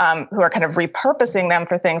who are kind of repurposing them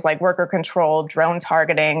for things like worker control, drone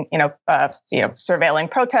targeting, surveilling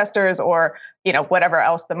protesters, or whatever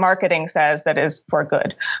else the marketing says that is for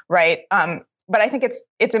good, right? But I think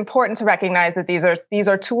it's important to recognize that these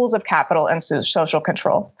are tools of capital and social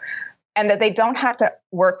control, and that they don't have to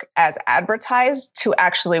work as advertised to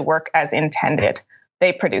actually work as intended.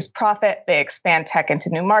 They produce profit, they expand tech into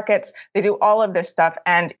new markets, they do all of this stuff.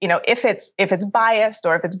 And if it's biased,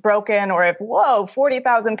 or if it's broken, or if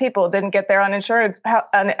 40,000 people didn't get their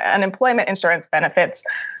unemployment insurance benefits,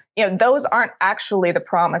 those aren't actually the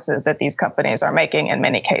promises that these companies are making in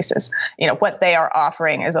many cases. What they are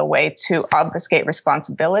offering is a way to obfuscate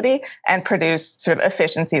responsibility and produce sort of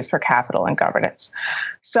efficiencies for capital and governance.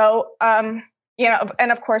 So, and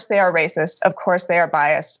of course they are racist. Of course they are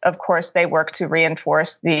biased. Of course they work to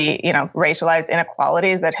reinforce the, racialized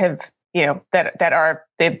inequalities that have, that are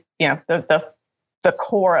the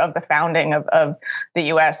core of the founding of the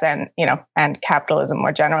U.S. and capitalism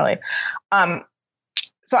more generally.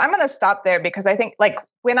 So I'm going to stop there, because I think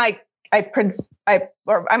when I'm going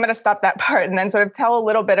to stop that part and then sort of tell a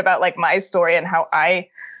little bit about my story and how I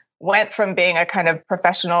went from being a kind of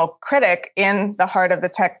professional critic in the heart of the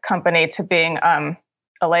tech company to being a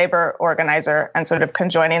labor organizer and sort of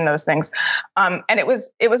conjoining those things. And it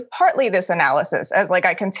was partly this analysis, as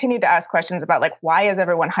I continued to ask questions about why is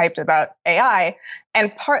everyone hyped about AI,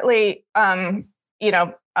 and partly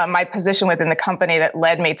my position within the company that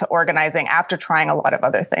led me to organizing after trying a lot of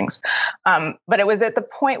other things. But it was at the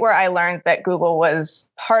point where I learned that Google was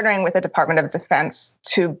partnering with the Department of Defense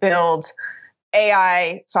to build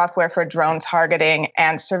AI software for drone targeting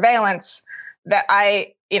and surveillance that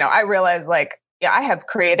I realized I have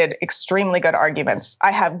created extremely good arguments.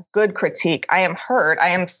 I have good critique. I am heard.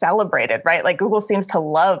 I am celebrated, right? Google seems to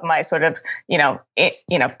love my sort of,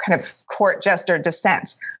 kind of court jester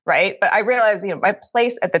dissent, right? But I realized, my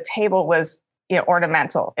place at the table was,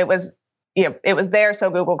 ornamental. It was there so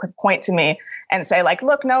Google could point to me and say,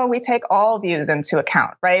 look, no, we take all views into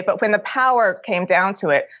account, right? But when the power came down to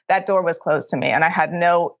it, that door was closed to me, and I had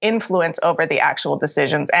no influence over the actual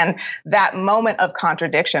decisions. And that moment of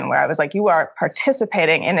contradiction where I was like, you are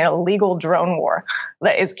participating in an illegal drone war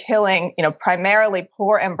that is killing, primarily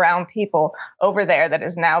poor and brown people over there, that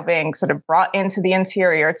is now being sort of brought into the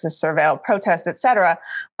interior to surveil protests, et cetera.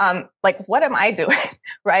 What am I doing,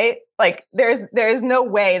 right? There is no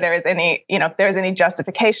way there's any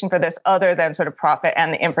justification for this other than sort of profit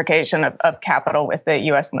and the implication of capital with the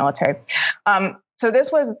U.S. military. So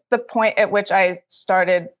this was the point at which I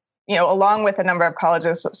started, along with a number of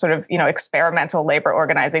colleges, sort of, experimental labor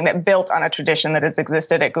organizing that built on a tradition that has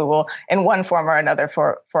existed at Google in one form or another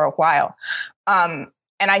for a while. And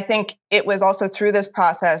I think it was also through this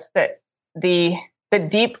process that the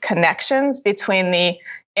deep connections between the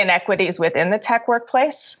inequities within the tech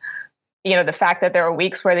workplace, the fact that there were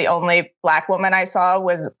weeks where the only Black woman I saw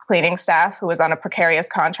was cleaning staff who was on a precarious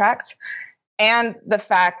contract, and the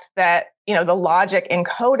fact that, the logic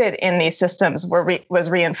encoded in these systems was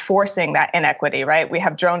reinforcing that inequity, right? We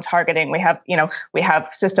have drone targeting, we have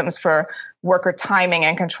systems for worker timing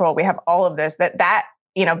and control, we have all of this, that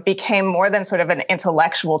became more than sort of an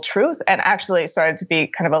intellectual truth and actually started to be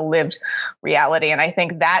kind of a lived reality. And I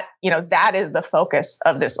think that, that is the focus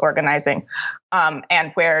of this organizing.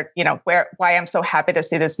 And why I'm so happy to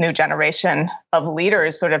see this new generation of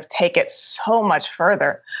leaders sort of take it so much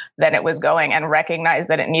further than it was going, and recognize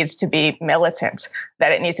that it needs to be militant,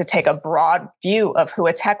 that it needs to take a broad view of who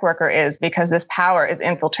a tech worker is, because this power is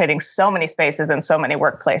infiltrating so many spaces and so many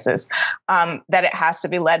workplaces, that it has to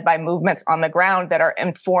be led by movements on the ground that are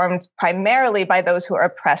informed primarily by those who are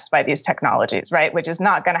oppressed by these technologies, right? Which is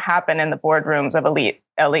not going to happen in the boardrooms of elite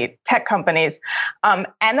tech companies, and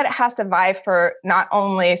that it has to vie for not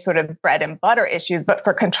only sort of bread and butter issues, but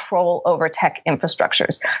for control over tech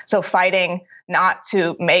infrastructures. So fighting not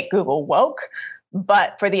to make Google woke,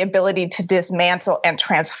 but for the ability to dismantle and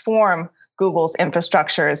transform Google's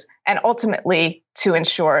infrastructures, and ultimately to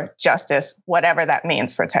ensure justice, whatever that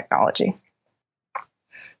means for technology.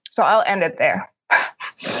 So I'll end it there.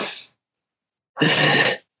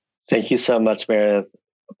 Thank you so much, Meredith.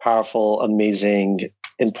 Powerful, amazing,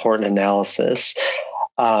 important analysis.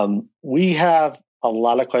 We have a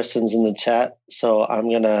lot of questions in the chat, so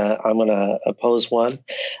I'm gonna pose one.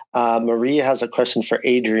 Marie has a question for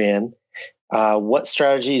Adrian. What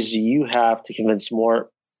strategies do you have to convince more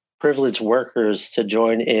privileged workers to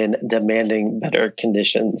join in demanding better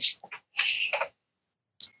conditions?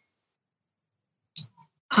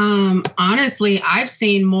 Honestly, I've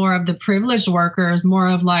seen more of the privileged workers, more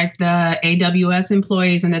of like the AWS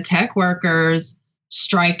employees and the tech workers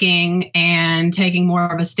striking and taking more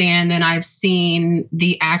of a stand than I've seen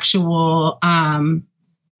the actual,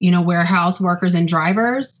 warehouse workers and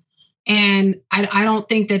drivers. And I don't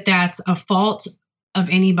think that that's a fault of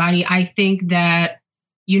anybody. I think that,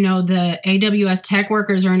 the AWS tech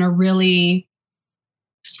workers are in a really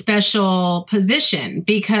special position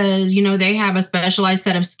because they have a specialized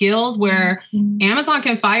set of skills where Amazon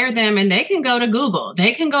can fire them and they can go to Google,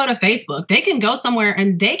 they can go to Facebook, they can go somewhere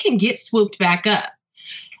and they can get swooped back up.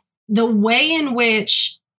 The way in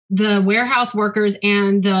which the warehouse workers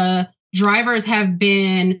and the drivers have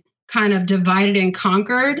been kind of divided and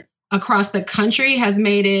conquered across the country has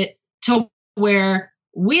made it to where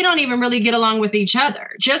we don't even really get along with each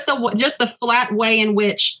other. Just the flat way in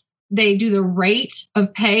which they do the rate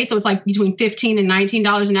of pay. So it's like between $15 and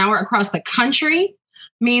 $19 an hour across the country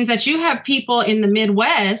means that you have people in the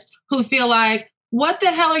Midwest who feel like, what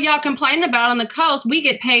the hell are y'all complaining about on the coast? We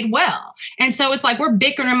get paid well. And so it's like we're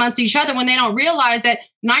bickering amongst each other when they don't realize that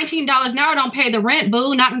 $19 an hour don't pay the rent,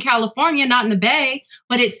 boo, not in California, not in the Bay.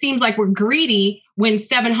 But it seems like we're greedy when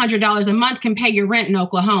 $700 a month can pay your rent in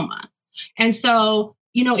Oklahoma. And so,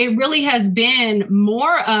 it really has been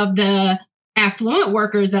more of the affluent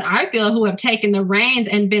workers that I feel who have taken the reins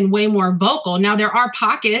and been way more vocal. Now, there are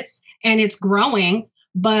pockets and it's growing,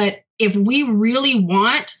 but if we really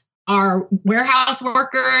want our warehouse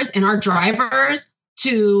workers and our drivers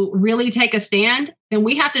to really take a stand, then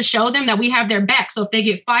we have to show them that we have their back. So if they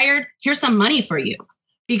get fired, here's some money for you,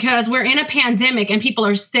 because we're in a pandemic and people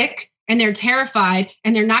are sick and they're terrified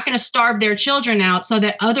and they're not going to starve their children out so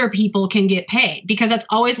that other people can get paid, because that's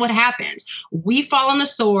always what happens. We fall on the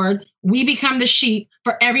sword. We become the sheep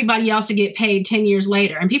for everybody else to get paid 10 years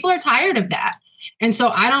later. And people are tired of that. And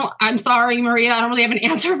so I'm sorry, Maria, I don't really have an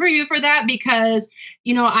answer for you for that because,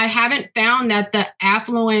 I haven't found that the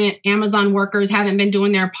affluent Amazon workers haven't been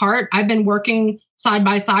doing their part. I've been working side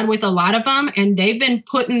by side with a lot of them and they've been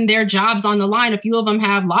putting their jobs on the line. A few of them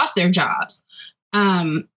have lost their jobs.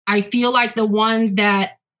 I feel like the ones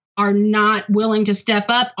that are not willing to step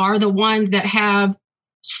up are the ones that have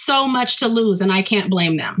so much to lose, and I can't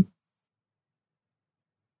blame them.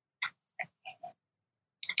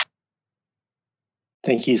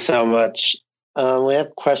 Thank you so much. We have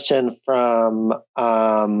a question from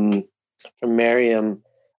Miriam.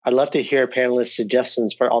 I'd love to hear panelists'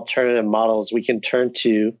 suggestions for alternative models we can turn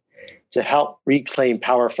to help reclaim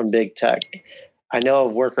power from big tech. I know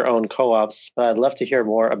of worker-owned co-ops, but I'd love to hear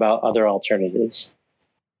more about other alternatives.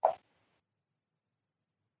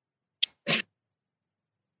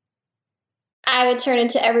 I would turn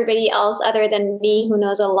it to everybody else other than me who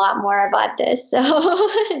knows a lot more about this. So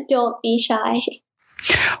don't be shy.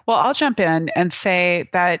 Well, I'll jump in and say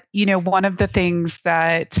that, one of the things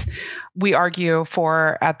that we argue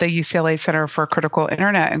for at the UCLA Center for Critical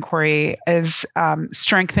Internet Inquiry is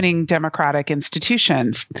strengthening democratic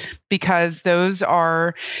institutions, because those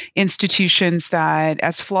are institutions that,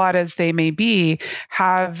 as flawed as they may be,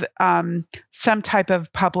 have some type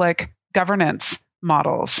of public governance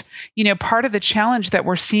models. Part of the challenge that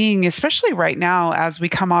we're seeing, especially right now, as we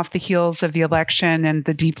come off the heels of the election and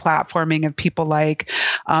the deplatforming of people like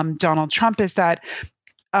Donald Trump, is that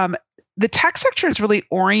the tech sector is really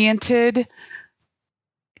oriented,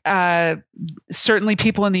 certainly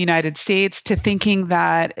people in the United States, to thinking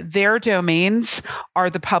that their domains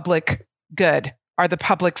are the public good, are the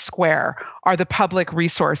public square, are the public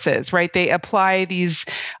resources, right? They apply these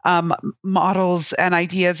models and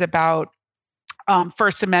ideas about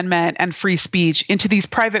First Amendment and free speech into these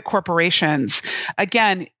private corporations,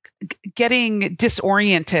 again, getting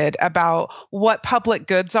disoriented about what public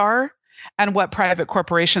goods are and what private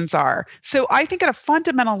corporations are. So I think at a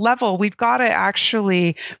fundamental level, we've got to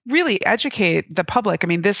actually really educate the public. I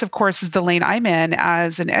mean, this, of course, is the lane I'm in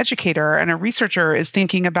as an educator and a researcher, is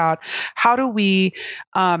thinking about how do we,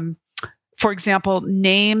 for example,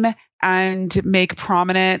 name and make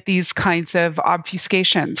prominent these kinds of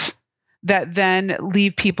obfuscations that then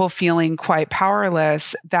leave people feeling quite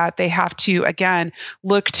powerless, that they have to, again,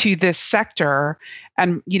 look to this sector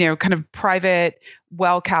and, kind of private,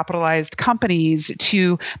 well-capitalized companies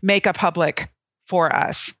to make a public for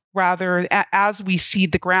us, rather as we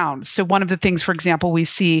seed the ground. So one of the things, for example, we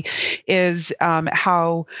see is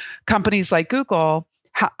how companies like Google,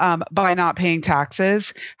 by not paying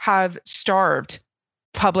taxes, have starved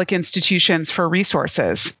public institutions for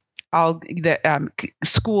resources.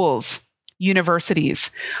 Schools, universities.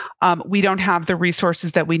 We don't have the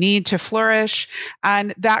resources that we need to flourish.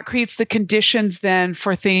 And that creates the conditions then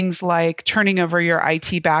for things like turning over your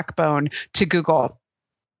IT backbone to Google,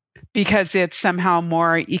 because it's somehow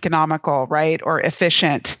more economical, right, or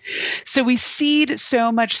efficient. So we cede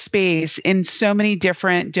so much space in so many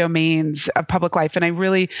different domains of public life. And I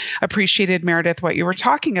really appreciated, Meredith, what you were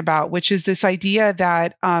talking about, which is this idea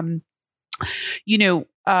that,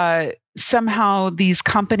 somehow these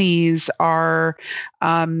companies are,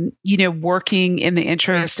 working in the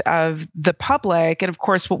interest of the public. And of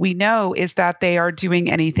course, what we know is that they are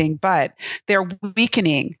doing anything but. They're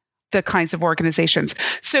weakening the kinds of organizations.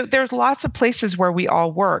 So there's lots of places where we all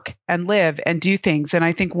work and live and do things. And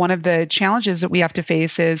I think one of the challenges that we have to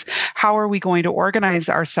face is how are we going to organize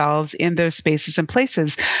ourselves in those spaces and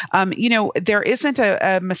places? There isn't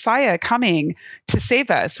a Messiah coming to save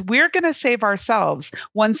us. We're going to save ourselves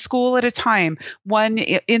one school at a time, one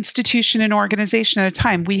institution and organization at a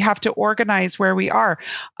time. We have to organize where we are.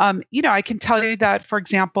 I can tell you that, for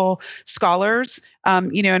example, scholars,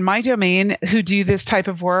 in my domain who do this type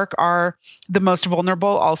of work are the most vulnerable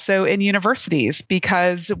also in universities,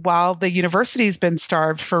 because while the university's been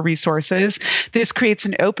starved for resources, this creates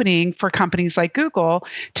an opening for companies like Google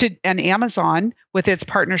and Amazon with its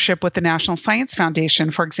partnership with the National Science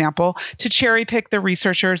Foundation, for example, to cherry pick the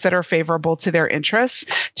researchers that are favorable to their interests,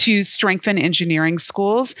 to strengthen engineering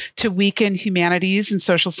schools, to weaken humanities and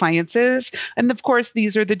social sciences. And of course,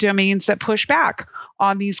 these are the domains that push back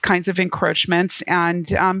on these kinds of encroachments and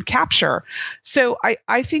capture. So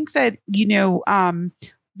I think that,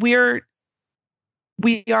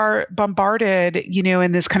 we are bombarded,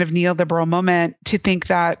 in this kind of neoliberal moment to think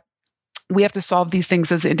that we have to solve these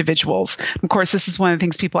things as individuals. Of course, this is one of the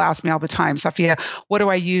things people ask me all the time. Sophia, what do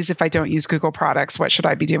I use if I don't use Google products? What should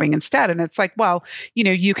I be doing instead? And it's like, well,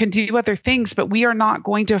 you can do other things, but we are not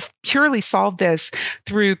going to purely solve this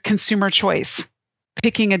through consumer choice,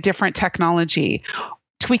 picking a different technology,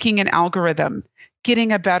 tweaking an algorithm,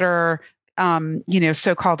 getting a better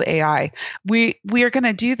so-called AI. We are going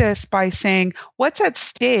to do this by saying, what's at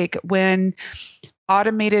stake when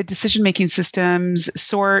automated decision-making systems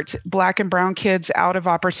sort Black and brown kids out of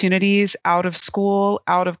opportunities, out of school,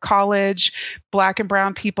 out of college, Black and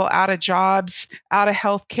brown people out of jobs, out of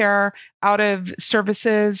healthcare, out of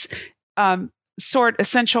services, sort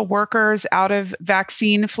essential workers out of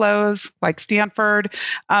vaccine flows like Stanford.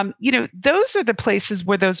 Those are the places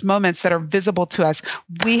where those moments that are visible to us,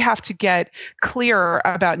 we have to get clearer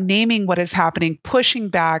about naming what is happening, pushing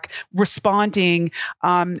back, responding,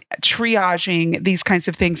 triaging these kinds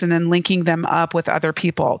of things, and then linking them up with other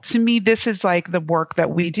people. To me, this is like the work that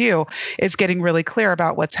we do, is getting really clear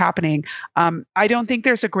about what's happening. I don't think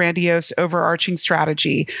there's a grandiose overarching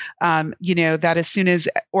strategy, that as soon as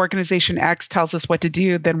organization X tells us what to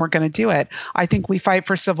do, then we're going to do it. I think we fight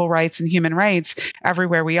for civil rights and human rights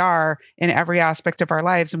everywhere we are in every aspect of our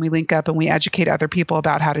lives, and we link up and we educate other people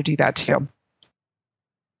about how to do that too.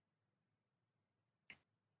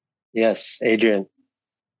 Yes, Adrienne.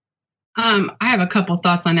 I have a couple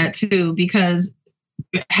thoughts on that too, because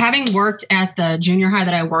having worked at the junior high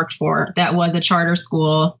that I worked for, that was a charter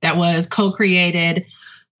school that was co-created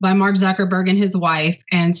by Mark Zuckerberg and his wife,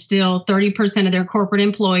 and still 30% of their corporate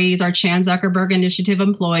employees are Chan Zuckerberg Initiative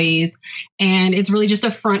employees. And it's really just a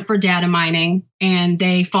front for data mining, and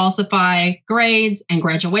they falsify grades and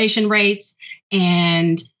graduation rates.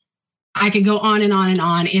 And I could go on and on and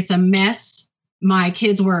on. It's a mess. My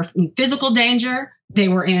kids were in physical danger. They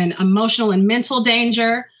were in emotional and mental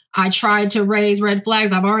danger. I tried to raise red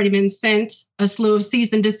flags. I've already been sent a slew of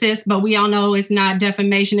cease and desist, but we all know it's not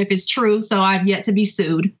defamation if it's true. So I've yet to be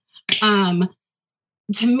sued. To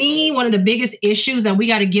me, one of the biggest issues that we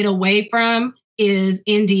got to get away from is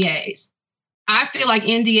NDAs. I feel like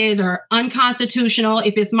NDAs are unconstitutional.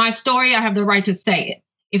 If it's my story, I have the right to say it.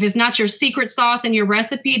 If it's not your secret sauce and your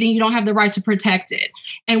recipe, then you don't have the right to protect it.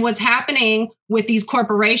 And what's happening with these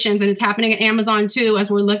corporations, and it's happening at Amazon too,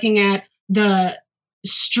 as we're looking at the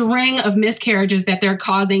string of miscarriages that they're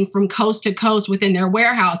causing from coast to coast within their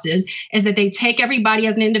warehouses, is that they take everybody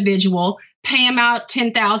as an individual, pay them out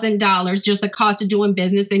 $10,000, just the cost of doing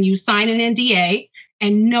business, then you sign an NDA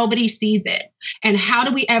and nobody sees it. And how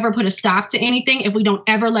do we ever put a stop to anything if we don't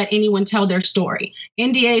ever let anyone tell their story?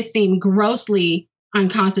 NDAs seem grossly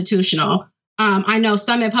unconstitutional. I know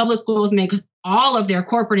some at public schools make all of their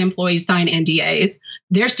corporate employees sign NDAs.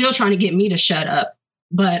 They're still trying to get me to shut up.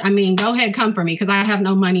 But I mean, go ahead, come for me, because I have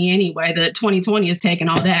no money anyway. The 2020 is taking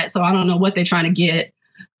all that. So I don't know what they're trying to get.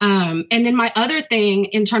 And then my other thing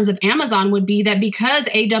in terms of Amazon would be that because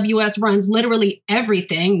AWS runs literally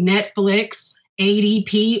everything, Netflix,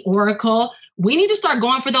 ADP, Oracle, we need to start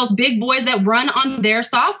going for those big boys that run on their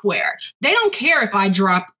software. They don't care if I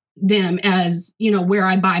drop them as, where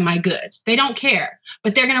I buy my goods. They don't care,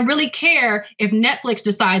 but they're going to really care if Netflix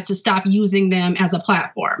decides to stop using them as a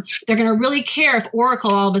platform. They're going to really care if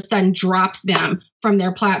Oracle all of a sudden drops them from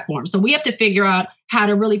their platform. So we have to figure out how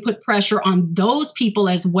to really put pressure on those people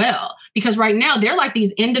as well, because right now they're like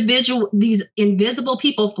these invisible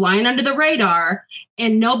people flying under the radar,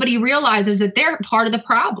 and nobody realizes that they're part of the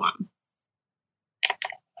problem.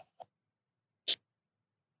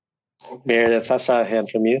 Meredith, I saw a hand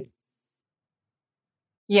from you.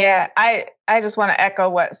 Yeah, I just want to echo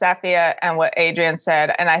what Safia and what Adrian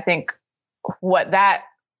said. And I think what that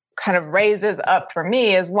kind of raises up for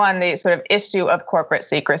me is, one, the sort of issue of corporate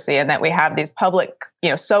secrecy, and that we have these public,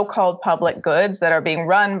 so-called public goods that are being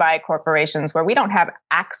run by corporations where we don't have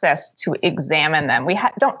access to examine them. We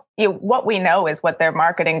don't. What we know is what their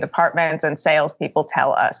marketing departments and salespeople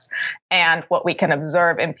tell us, and what we can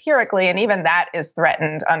observe empirically, and even that is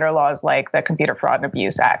threatened under laws like the Computer Fraud and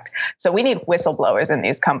Abuse Act. So we need whistleblowers in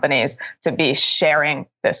these companies to be sharing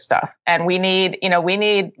this stuff, and we need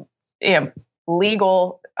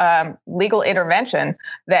legal intervention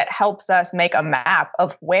that helps us make a map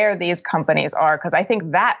of where these companies are, because I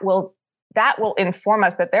think that will inform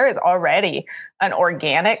us that there is already an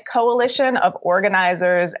organic coalition of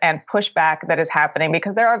organizers and pushback that is happening,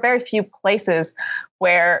 because there are very few places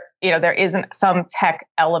where there isn't some tech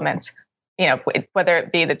element, whether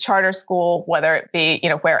it be the charter school, whether it be,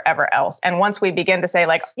 wherever else. And once we begin to say,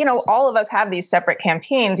 like, all of us have these separate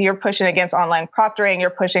campaigns, you're pushing against online proctoring, you're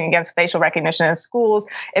pushing against facial recognition in schools,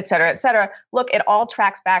 et cetera, et cetera. Look, it all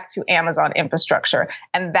tracks back to Amazon infrastructure.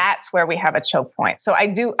 And that's where we have a choke point. So I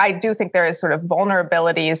do think there is sort of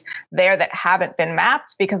vulnerabilities there that haven't been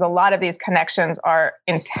mapped, because a lot of these connections are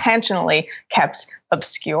intentionally kept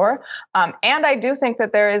obscure. And I do think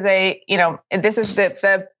that there is this is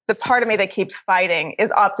the part of me that keeps fighting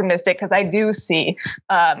is optimistic, because I do see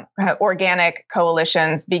organic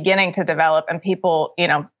coalitions beginning to develop, and people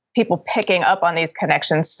picking up on these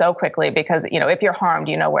connections so quickly, because, if you're harmed,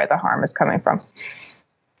 you know where the harm is coming from.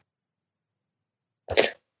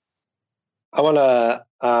 I want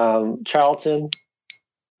to, Charlton,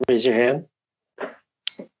 raise your hand.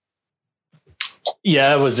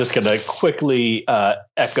 Yeah, I was just going to quickly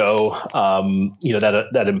echo,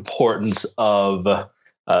 that importance of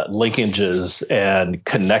linkages and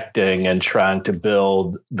connecting and trying to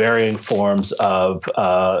build varying forms of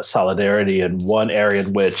solidarity. And one area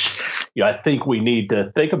in which I think we need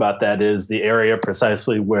to think about that is the area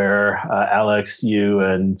precisely where Alex, you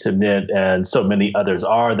and Timnit and so many others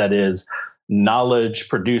are, that is knowledge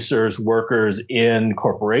producers, workers in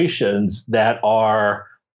corporations that are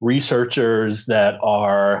researchers, that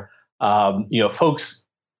are folks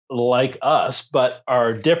like us, but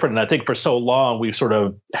are different. And I think for so long, we've sort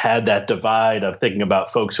of had that divide of thinking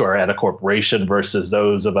about folks who are at a corporation versus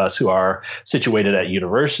those of us who are situated at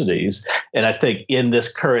universities. And I think in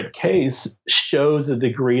this current case shows the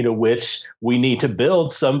degree to which we need to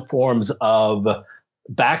build some forms of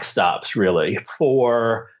backstops, really,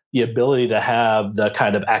 for the ability to have the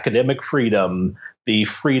kind of academic freedom, the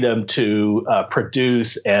freedom to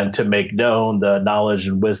produce and to make known the knowledge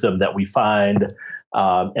and wisdom that we find.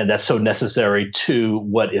 And that's so necessary to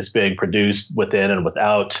what is being produced within and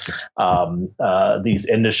without these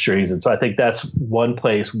industries. And so I think that's one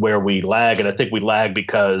place where we lag. And I think we lag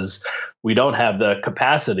because we don't have the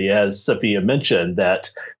capacity, as Safia mentioned,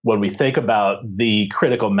 that when we think about the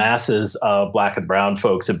critical masses of Black and brown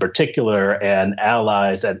folks in particular, and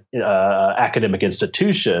allies at academic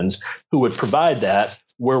institutions who would provide that,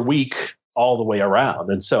 we're weak all the way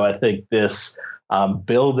around. And so I think this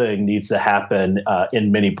building needs to happen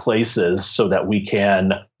in many places so that we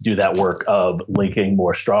can do that work of linking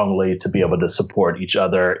more strongly to be able to support each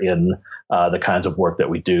other in the kinds of work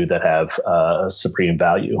that we do that have supreme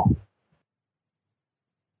value.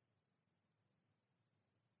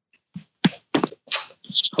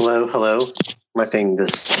 Hello. My thing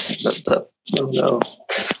just messed up. Oh no.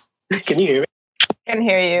 Can you hear me? I can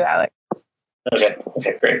hear you, Alex. Okay,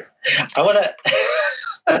 great. I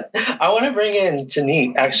want to bring in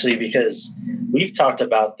Timnit, actually, because we've talked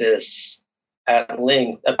about this at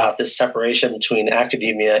length, about this separation between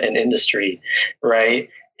academia and industry, right?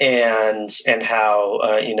 And how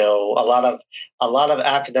a lot of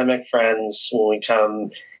academic friends, when we come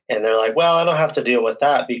and they're like, well, I don't have to deal with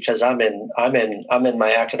that because I'm in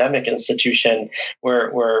my academic institution.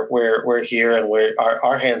 We're here and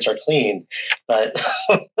our hands are clean. But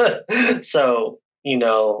so,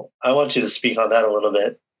 I want you to speak on that a little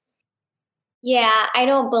bit. Yeah, I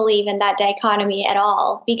don't believe in that dichotomy at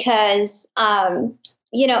all, because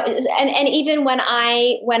and even when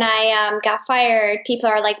I got fired, people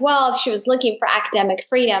are like, well, if she was looking for academic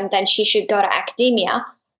freedom, then she should go to academia.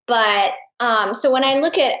 But so when I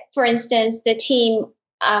look at, for instance, the team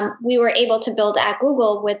we were able to build at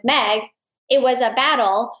Google with Meg, it was a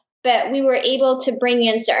battle, but we were able to bring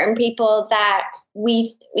in certain people that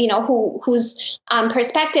whose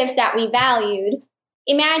perspectives that we valued.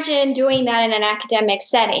 Imagine doing that in an academic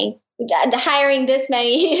setting, hiring this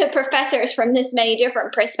many professors from this many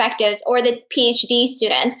different perspectives, or the PhD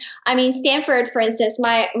students. I mean, Stanford, for instance,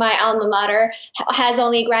 my alma mater, has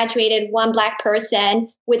only graduated one Black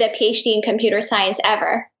person with a PhD in computer science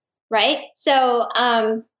ever, right? So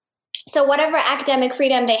whatever academic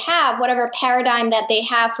freedom they have, whatever paradigm that they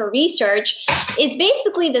have for research, it's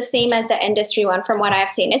basically the same as the industry one from what I've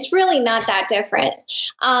seen. It's really not that different.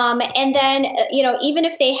 And then, even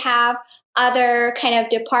if they have other kind of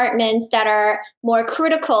departments that are more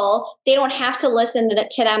critical, they don't have to listen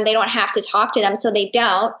to them. They don't have to talk to them. So they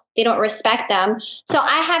don't respect them. So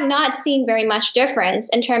I have not seen very much difference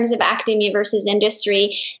in terms of academia versus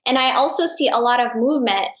industry. And I also see a lot of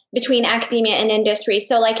movement between academia and industry.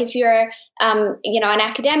 So like if you're, an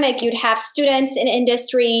academic, you'd have students in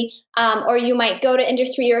industry, or you might go to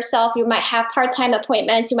industry yourself. You might have part-time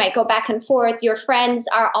appointments. You might go back and forth. Your friends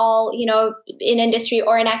are all, in industry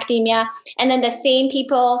or in academia. And then the same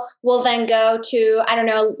people will then go to,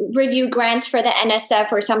 review grants for the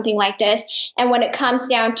NSF or something like this. And when it comes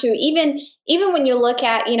down to even when you look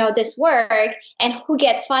at, this work and who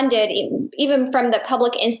gets funded, even from the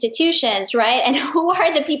public institutions, right? And who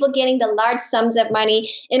are the people getting the large sums of money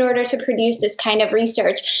in order to produce this kind of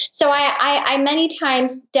research? So I many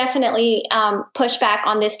times definitely push back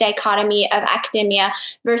on this dichotomy of academia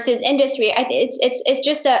versus industry. It's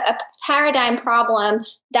just a paradigm problem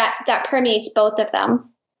that permeates both of them.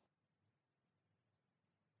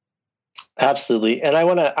 Absolutely. And I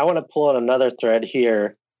want to pull on another thread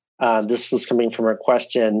here. This is coming from a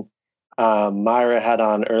question Myra had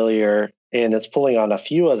on earlier, and it's pulling on a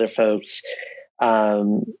few other folks.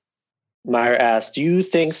 Myra asked, do you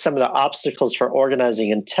think some of the obstacles for organizing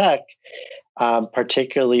in tech,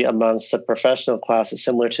 particularly amongst the professional class, is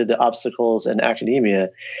similar to the obstacles in academia?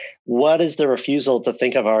 What is the refusal to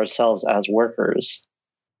think of ourselves as workers?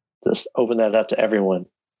 Just open that up to everyone.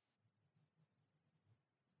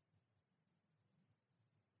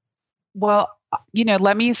 Well,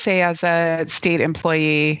 let me say, as a state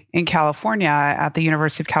employee in California at the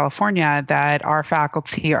University of California, that our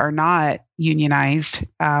faculty are not unionized,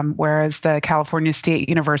 whereas the California State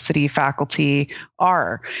University faculty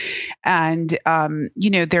are. And,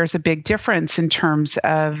 there's a big difference in terms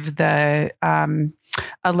of the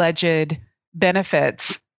alleged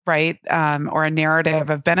benefits, right? Or a narrative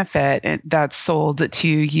of benefit that's sold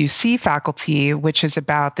to UC faculty, which is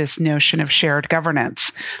about this notion of shared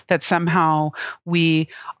governance, that somehow we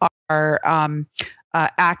are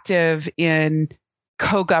active in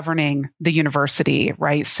co-governing the university,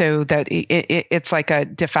 right? So that it's like a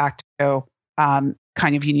de facto kind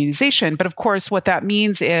of unionization. But of course, what that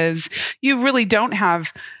means is you really don't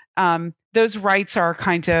have those rights are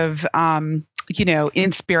kind of,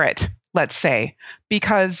 in spirit, let's say,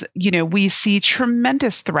 because, we see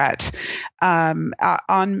tremendous threat on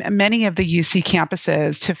many of the UC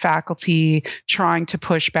campuses to faculty trying to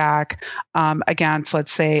push back against,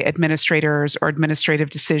 let's say, administrators or administrative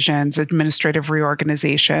decisions, administrative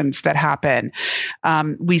reorganizations that happen.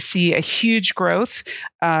 We see a huge growth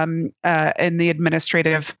in the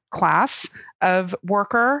administrative class of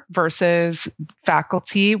worker versus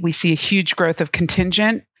faculty. We see a huge growth of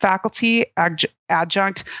contingent faculty,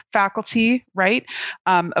 adjunct faculty, right?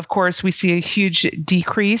 Of course, we see a huge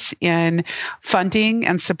decrease in funding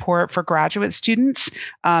and support for graduate students,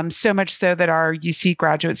 so much so that our UC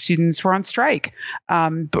graduate students were on strike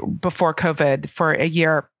before COVID for a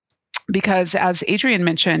year. Because as Adrienne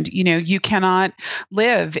mentioned, you cannot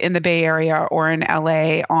live in the Bay Area or in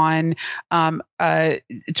LA on $12,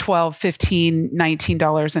 $15,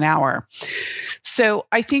 $19 an hour. So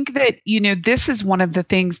I think that, this is one of the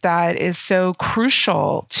things that is so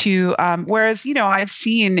crucial to, whereas, I've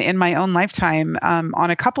seen in my own lifetime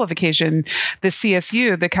on a couple of occasions, the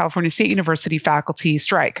CSU, the California State University faculty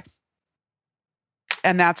strike.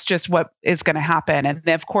 And that's just what is going to happen. And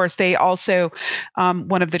of course, they also,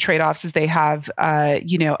 one of the trade-offs is they have, a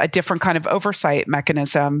different kind of oversight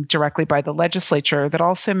mechanism directly by the legislature that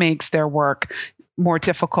also makes their work more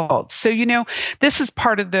difficult. So, this is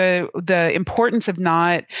part of the importance of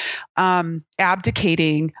not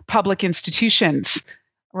abdicating public institutions.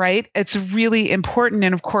 Right? It's really important.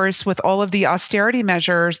 And of course, with all of the austerity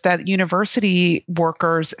measures that university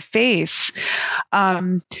workers face,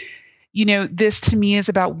 this to me is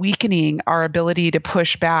about weakening our ability to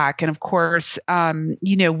push back. And of course,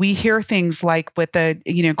 we hear things like with the,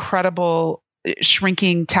 incredible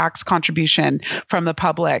shrinking tax contribution from the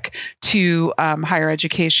public to higher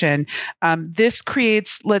education. This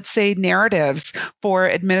creates, let's say, narratives for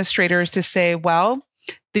administrators to say, well,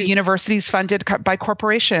 the university is funded by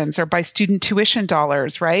corporations or by student tuition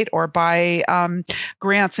dollars, right? Or by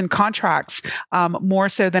grants and contracts, more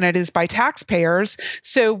so than it is by taxpayers.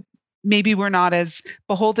 So maybe we're not as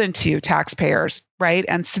beholden to taxpayers, right?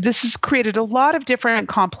 And so this has created a lot of different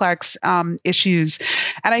complex issues.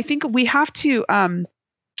 And I think we have to,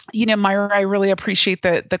 Myra, I really appreciate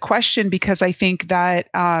the question, because I think that,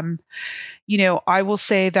 I will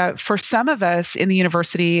say that for some of us in the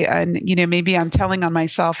university, and, maybe I'm telling on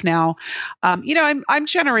myself now, I'm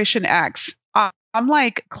Generation X. I'm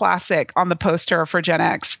like classic on the poster for Gen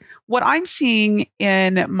X. What I'm seeing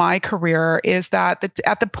in my career is that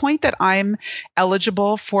at the point that I'm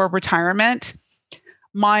eligible for retirement,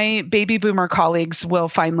 my baby boomer colleagues will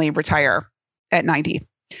finally retire at 90.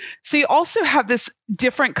 So you also have this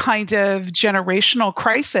different kind of generational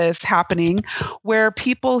crisis happening where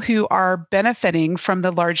people who are benefiting from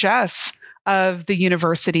the largesse of the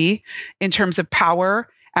university in terms of power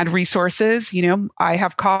and resources. I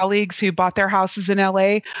have colleagues who bought their houses in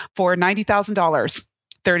LA for $90,000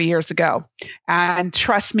 30 years ago. And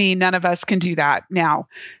trust me, none of us can do that now.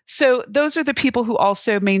 So those are the people who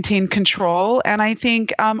also maintain control, and I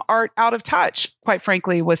think are out of touch, quite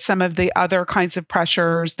frankly, with some of the other kinds of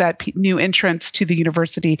pressures that new entrants to the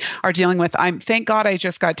university are dealing with. Thank God I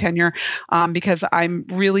just got tenure because I'm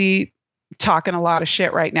really talking a lot of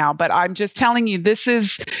shit right now, but I'm just telling you, this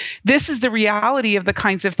is the reality of the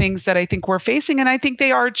kinds of things that I think we're facing. And I think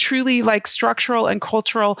they are truly like structural and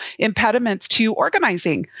cultural impediments to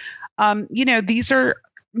organizing. These are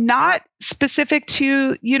not specific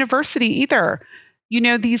to university either.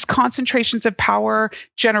 These concentrations of power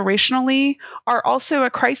generationally are also a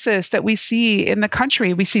crisis that we see in the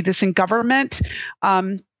country. We see this in government.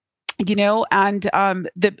 Again,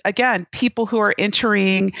 people who are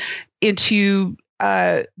entering into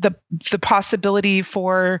the possibility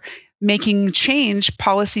for making change,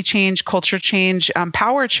 policy change, culture change,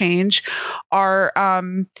 power change, are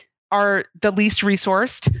the least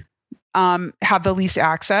resourced, have the least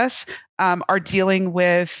access, are dealing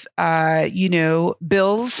with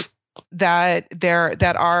bills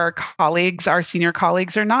that our colleagues, our senior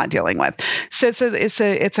colleagues, are not dealing with. So it's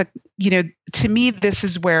a to me, this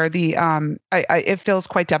is where the it feels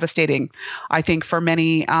quite devastating, I think, for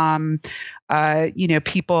many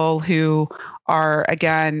people who are,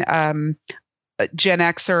 again, Gen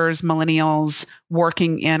Xers, millennials,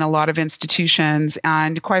 working in a lot of institutions.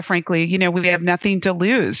 And quite frankly, we have nothing to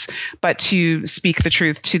lose but to speak the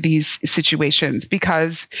truth to these situations,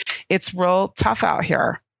 because it's real tough out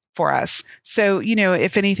here for us. So,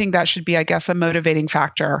 if anything, that should be, I guess, a motivating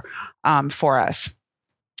factor for us.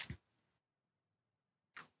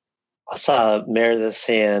 I saw Meredith's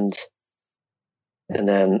hand, and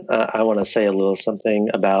then I want to say a little something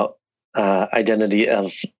about identity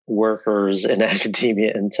of workers in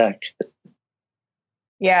academia and tech.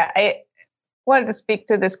 Yeah, I wanted to speak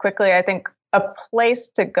to this quickly. I think a place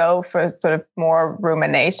to go for sort of more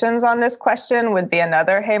ruminations on this question would be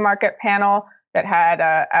another Haymarket panel that had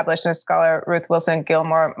abolitionist scholar Ruth Wilson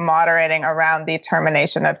Gilmore moderating around the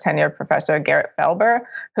termination of tenured professor Garrett Felber,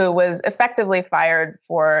 who was effectively fired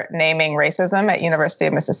for naming racism at University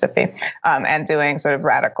of Mississippi and doing sort of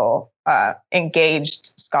radical,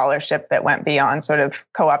 engaged scholarship that went beyond sort of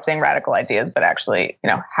co-opting radical ideas, but actually,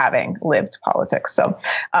 having lived politics. So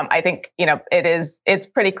I think, it's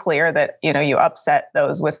pretty clear that, you upset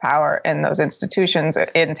those with power in those institutions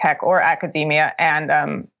in tech or academia,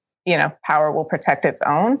 and power will protect its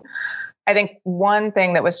own. I think one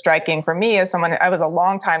thing that was striking for me as someone, I was a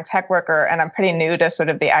longtime tech worker and I'm pretty new to sort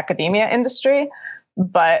of the academia industry,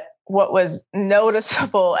 but what was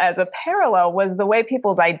noticeable as a parallel was the way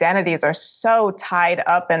people's identities are so tied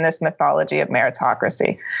up in this mythology of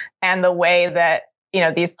meritocracy, and the way that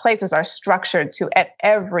these places are structured to at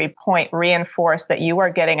every point reinforce that you are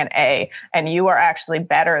getting an A and you are actually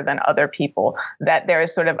better than other people, that there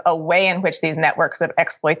is sort of a way in which these networks of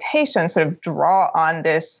exploitation sort of draw on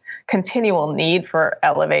this continual need for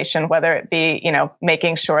elevation, whether it be,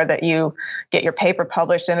 making sure that you get your paper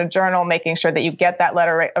published in a journal, making sure that you get that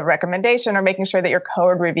letter of recommendation, or making sure that your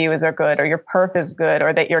code reviews are good, or your perf is good,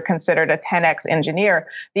 or that you're considered a 10x engineer.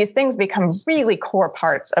 These things become really core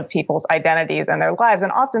parts of people's identities and their lives,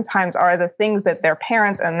 and oftentimes are the things that their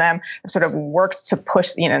parents and them have sort of worked to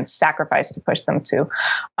push, and sacrificed to push them to.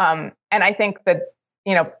 And I think that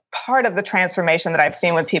part of the transformation that I've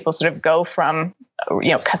seen when people sort of go from,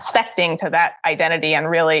 connecting to that identity and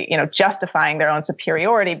really, justifying their own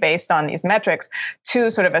superiority based on these metrics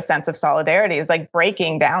to sort of a sense of solidarity is like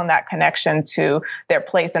breaking down that connection to their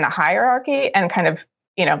place in a hierarchy and kind of,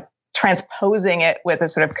 transposing it with a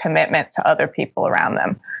sort of commitment to other people around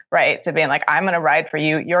them, right? To being like, I'm going to ride for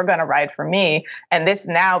you, you're going to ride for me. And this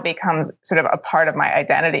now becomes sort of a part of my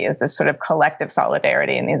identity, is this sort of collective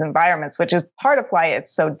solidarity in these environments, which is part of why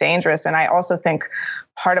it's so dangerous. And I also think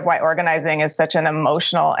part of why organizing is such an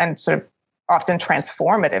emotional and sort of often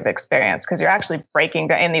transformative experience, because you're actually breaking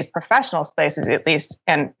down in these professional spaces, at least.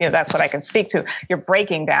 And that's what I can speak to. You're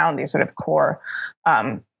breaking down these sort of core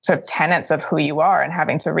sort of tenets of who you are and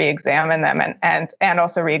having to re-examine them and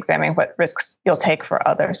also re-examining what risks you'll take for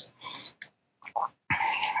others.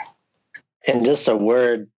 And just a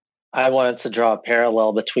word, I wanted to draw a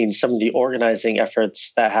parallel between some of the organizing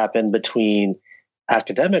efforts that happen between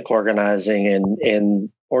academic organizing and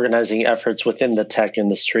organizing efforts within the tech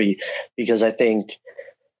industry, because I think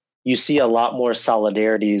you see a lot more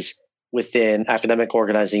solidarities within academic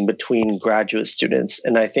organizing between graduate students.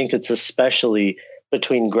 And I think it's especially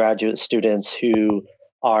between graduate students who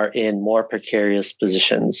are in more precarious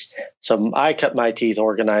positions. So I cut my teeth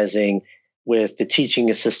organizing with the Teaching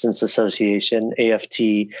Assistants Association, AFT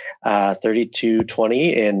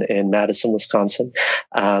 3220 in Madison, Wisconsin.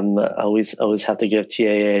 Always have to give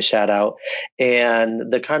TAA a shout out.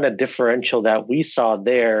 And the kind of differential that we saw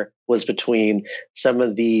there was between some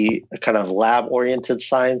of the kind of lab-oriented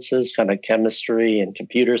sciences, kind of chemistry and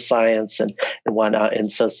computer science and whatnot,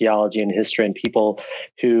 and sociology and history, and people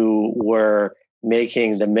who were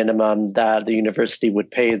making the minimum that the university would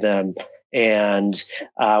pay them, and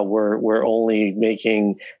we're only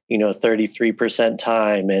making 33%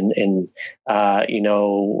 time, and we're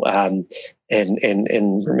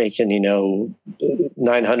making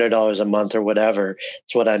 $900 a month or whatever.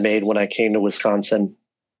 It's what I made when I came to Wisconsin.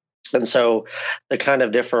 And so the kind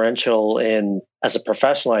of differential as a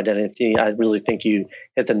professional identity, I really think you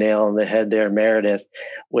hit the nail on the head there, Meredith,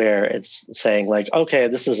 where it's saying like, okay,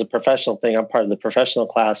 this is a professional thing. I'm part of the professional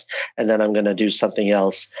class, and then I'm going to do something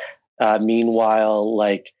else. Meanwhile,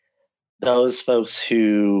 like those folks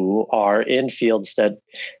who are in fields that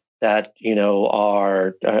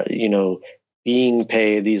are being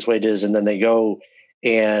paid these wages, and then they go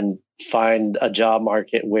and find a job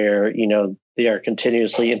market where they are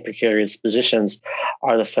continuously in precarious positions,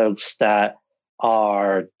 are the folks that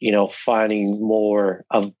are finding more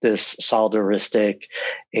of this solidaristic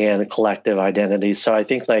and collective identity. So I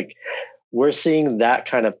think like we're seeing that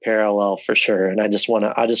kind of parallel for sure, and I just want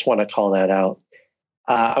to call that out.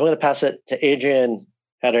 I'm going to pass it to Adrienne.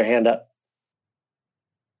 Had her hand up.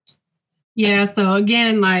 Yeah. So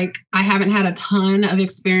again, like I haven't had a ton of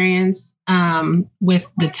experience with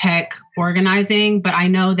the tech organizing, but I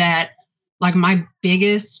know that like my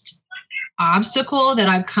biggest obstacle that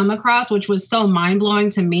I've come across, which was so mind-blowing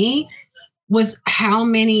to me, was how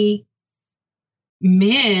many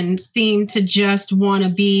men seem to just want to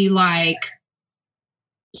be like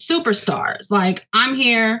superstars. Like, I'm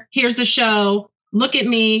here, here's the show, look at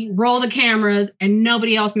me, roll the cameras, and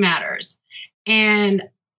nobody else matters. And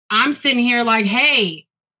I'm sitting here like, hey,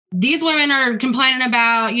 these women are complaining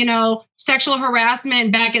about, sexual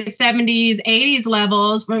harassment back at 70s, 80s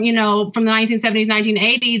levels from the 1970s,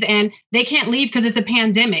 1980s, and they can't leave because it's a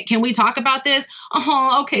pandemic. Can we talk about this?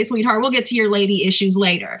 Oh, okay, sweetheart, we'll get to your lady issues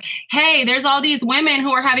later. Hey, there's all these women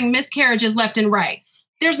who are having miscarriages left and right.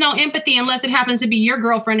 There's no empathy unless it happens to be your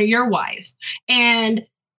girlfriend or your wife. And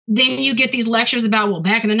then you get these lectures about, well,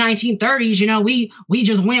 back in the 1930s, we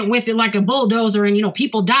just went with it like a bulldozer and,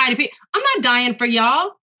 people died. I'm not dying for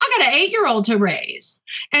y'all. I got an 8-year-old to raise.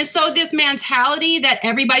 And so this mentality that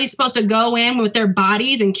everybody's supposed to go in with their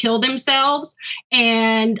bodies and kill themselves,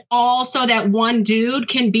 and also that one dude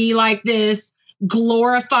can be like this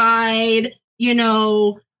glorified,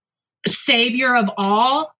 savior of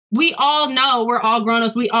all. We all know, we're all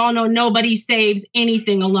grown-ups. We all know nobody saves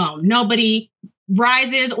anything alone. Nobody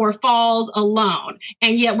rises or falls alone.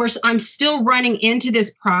 And yet I'm still running into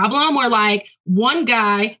this problem where like one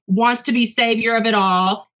guy wants to be savior of it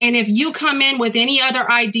all. And if you come in with any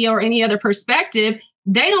other idea or any other perspective,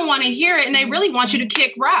 they don't want to hear it. And they really want you to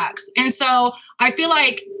kick rocks. And so I feel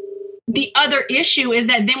like the other issue is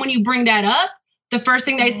that then when you bring that up, the first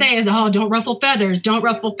thing they say is, oh, don't ruffle feathers. Don't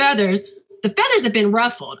ruffle feathers. The feathers have been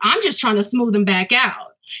ruffled. I'm just trying to smooth them back out.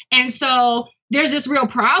 And so there's this real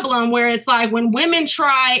problem where it's like when women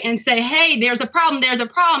try and say, hey, there's a problem.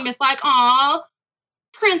 It's like, oh,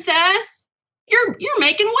 princess, you're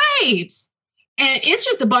making waves. And it's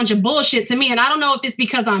just a bunch of bullshit to me. And I don't know if it's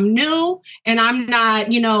because I'm new and I'm not,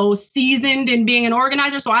 seasoned in being an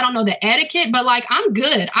organizer. So I don't know the etiquette, but like, I'm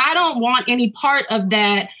good. I don't want any part of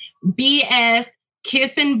that BS,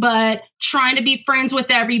 kissing butt, trying to be friends with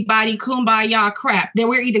everybody, kumbaya crap. That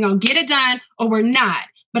we're either going to get it done or we're not.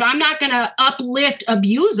 But I'm not going to uplift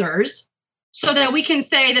abusers so that we can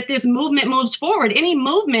say that this movement moves forward. Any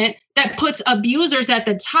movement that puts abusers at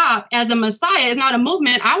the top as a messiah is not a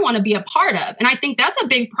movement I want to be a part of. And I think that's a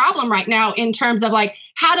big problem right now in terms of like,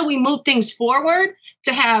 how do we move things forward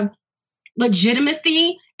to have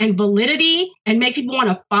legitimacy and validity and make people want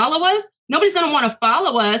to follow us? Nobody's going to want to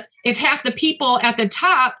follow us if half the people at the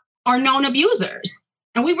top are known abusers.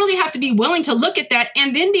 And we really have to be willing to look at that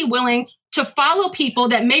and then be willing to follow people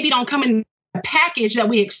that maybe don't come in the package that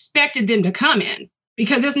we expected them to come in,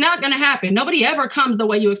 because it's not going to happen. Nobody ever comes the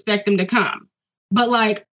way you expect them to come. But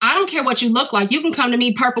like, I don't care what you look like. You can come to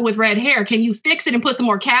me purple with red hair. Can you fix it and put some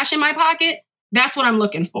more cash in my pocket? That's what I'm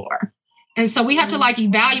looking for. And so we have to like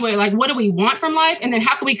evaluate, like, what do we want from life? And then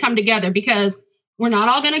how can we come together? Because we're not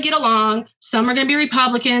all going to get along. Some are going to be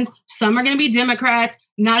Republicans. Some are going to be Democrats.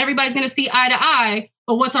 Not everybody's going to see eye to eye.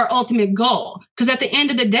 But what's our ultimate goal? Because at the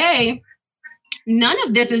end of the day, none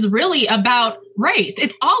of this is really about race.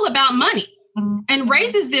 It's all about money. And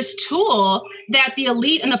race is this tool that the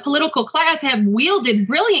elite and the political class have wielded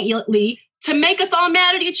brilliantly to make us all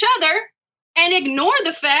mad at each other and ignore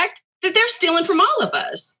the fact that they're stealing from all of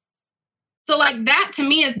us. So like that to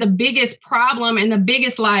me is the biggest problem and the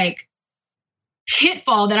biggest like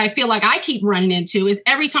pitfall that I feel like I keep running into is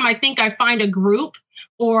every time I think I find a group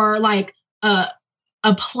or like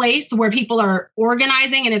a place where people are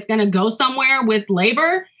organizing and it's going to go somewhere with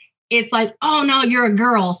labor, it's like, oh no, you're a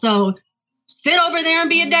girl. So sit over there and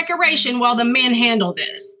be a decoration while the men handle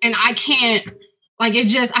this. And I can't, like,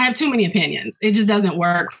 I have too many opinions. It just doesn't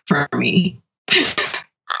work for me.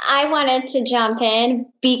 I wanted to jump in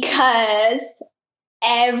because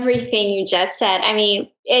everything you just said, I mean,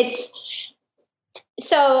 it's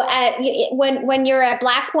so when you're a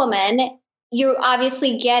Black woman, you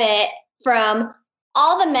obviously get it from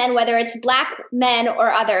all the men, whether it's Black men or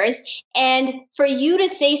others. And for you to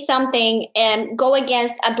say something and go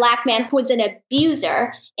against a Black man who's an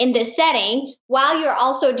abuser in this setting, while you're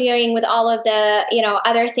also dealing with all of the,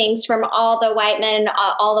 other things from all the white men,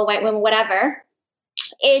 all the white women, whatever,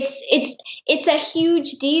 it's a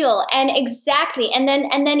huge deal. And exactly. And then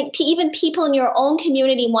even people in your own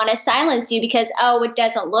community want to silence you because, oh, it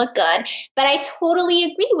doesn't look good. But I totally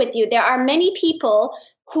agree with you. There are many people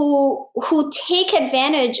who take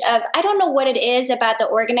advantage of, I don't know what it is about the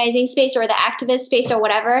organizing space or the activist space or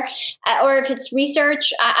whatever, or if it's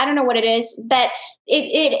research, I don't know what it is, but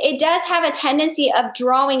it does have a tendency of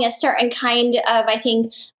drawing a certain kind of, I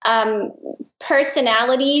think,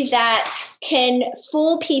 personality that can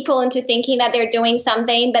fool people into thinking that they're doing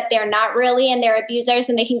something, but they're not really, and they're abusers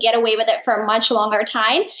and they can get away with it for a much longer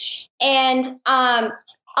time. And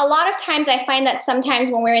a lot of times I find that sometimes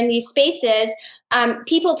when we're in these spaces,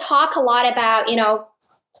 people talk a lot about,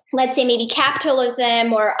 let's say maybe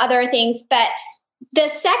capitalism or other things, but the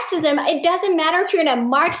sexism, it doesn't matter if you're in a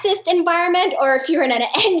Marxist environment or if you're in an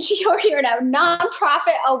NGO or you're in a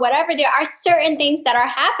nonprofit or whatever, there are certain things that are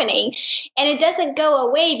happening and it doesn't go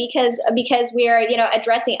away because we are,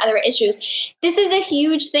 addressing other issues. This is a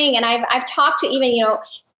huge thing. And I've talked to even,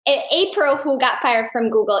 April, who got fired from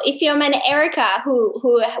Google, Ifeoma and Erica,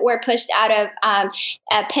 who were pushed out of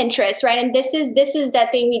Pinterest, right? And this is the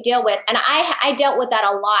thing we deal with. And I dealt with that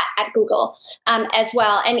a lot at Google as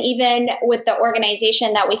well. And even with the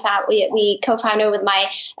organization that we co-founded with my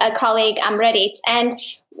colleague Reddit. And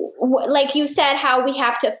like you said, how we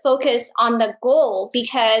have to focus on the goal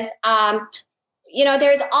because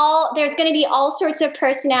there's going to be all sorts of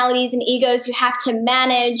personalities and egos you have to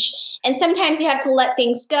manage. And sometimes you have to let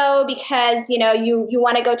things go because, you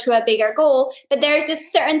want to go to a bigger goal, but there's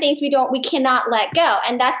just certain things we cannot let go.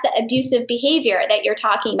 And that's the abusive behavior that you're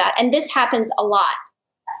talking about. And this happens a lot.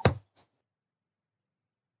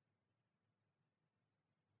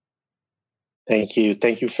 Thank you.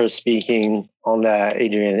 Thank you for speaking on that,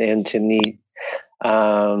 Adrian and Tinit.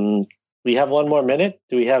 We have one more minute.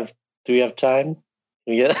 Do we have time?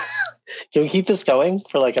 Can we keep this going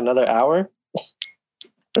for like another hour?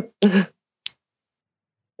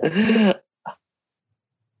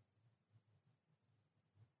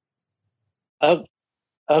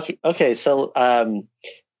 Okay. So why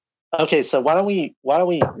don't we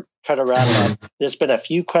try to wrap up? There's been a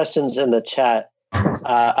few questions in the chat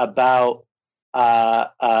about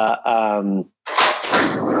a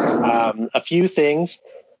few things.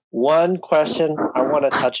 One question I want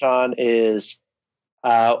to touch on is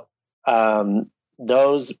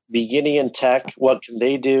those beginning in tech, what can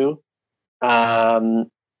they do about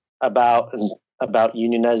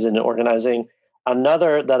unionizing and organizing?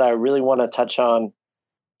 Another that I really want to touch on,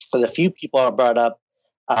 and a few people are brought up,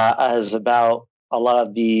 is about a lot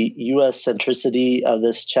of the U.S. centricity of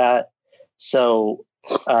this chat. So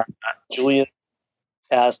Julian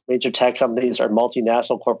asked, major tech companies are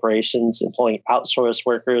multinational corporations employing outsourced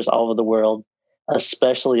workers all over the world,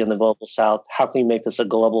 especially in the global South. How can we make this a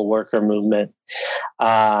global worker movement? So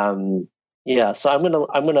I'm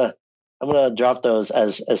gonna drop those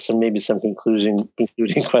as some concluding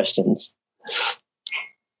questions.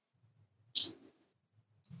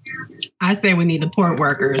 I say we need the port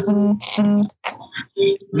workers. Mm-hmm.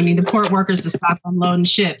 We need the port workers to stop unloading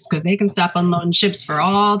ships, because they can stop unloading ships for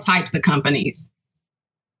all types of companies.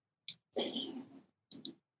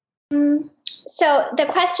 So the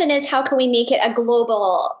question is, how can we make it a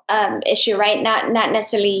global issue, right? Not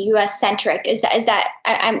necessarily U.S. centric. Is that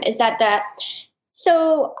the?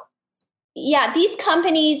 So yeah, these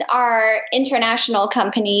companies are international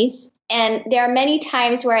companies, and there are many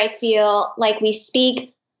times where I feel like we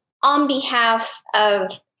speak on behalf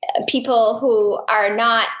of people who are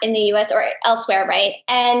not in the U.S. or elsewhere, right?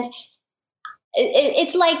 And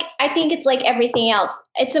it's like, I think it's like everything else.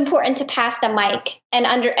 It's important to pass the mic and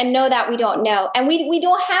know that we don't know, and we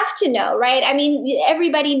don't have to know, right? I mean,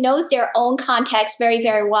 everybody knows their own context very,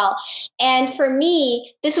 very well. And for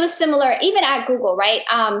me, this was similar even at Google, right?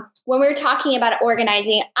 When we were talking about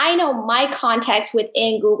organizing, I know my context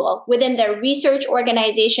within Google, within the research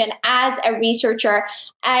organization. As a researcher,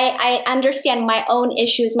 I understand my own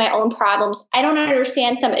issues, my own problems. I don't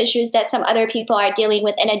understand some issues that some other people are dealing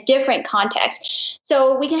with in a different context.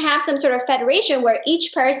 So we can have some sort of federation where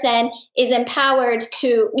each person is empowered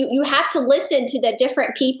to, you have to listen to the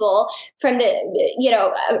different people from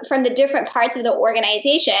the different parts of the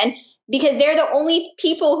organization, because they're the only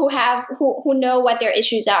people who know what their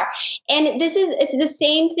issues are. And it's the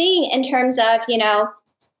same thing in terms of,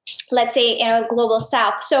 let's say, global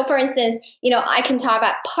South. So for instance, I can talk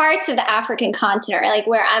about parts of the African continent, like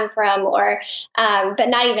where I'm from, or, but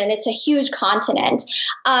not even, it's a huge continent.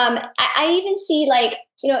 I even see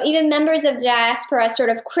even members of the diaspora sort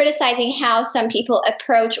of criticizing how some people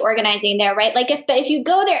approach organizing there, right? Like if you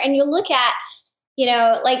go there and you look at,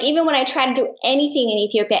 even when I try to do anything in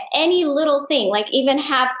Ethiopia, any little thing, like even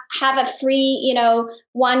have a free,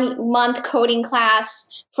 1 month coding class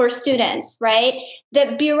for students, right?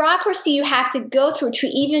 The bureaucracy you have to go through to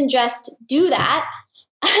even just do that.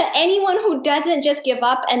 Anyone who doesn't just give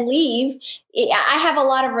up and leave, I have a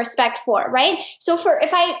lot of respect for, right? So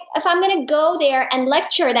if I'm going to go there and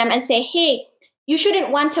lecture them and say, hey, you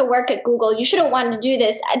shouldn't want to work at Google, you shouldn't want to do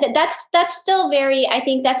this, that's still very, I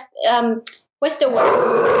think that's, what's the word?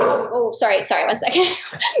 Oh, sorry, 1 second.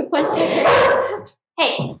 1 second.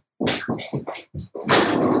 Hey.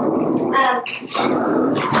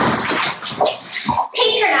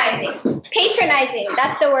 Patronizing.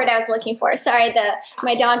 That's the word I was looking for. Sorry,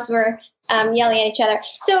 my dogs were yelling at each other.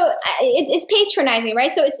 So it's patronizing,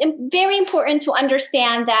 right? So it's very important to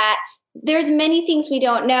understand that there's many things we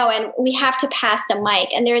don't know, and we have to pass the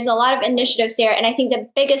mic. And there's a lot of initiatives there. And I think the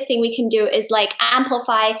biggest thing we can do is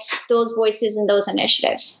amplify those voices and those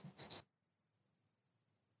initiatives.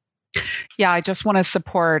 Yeah, I just want to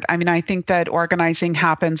support. I mean, I think that organizing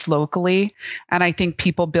happens locally, and I think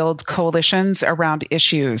people build coalitions around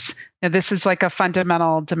issues. Now, this is like a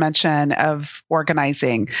fundamental dimension of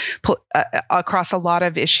organizing across a lot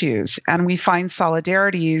of issues, and we find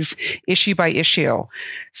solidarities issue by issue.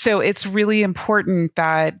 So it's really important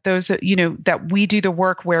that that we do the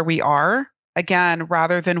work where we are. Again,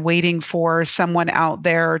 rather than waiting for someone out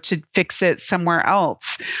there to fix it somewhere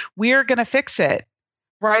else, we are going to fix it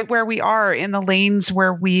right where we are, in the lanes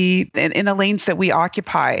in the lanes that we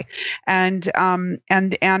occupy, and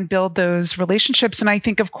build those relationships. And I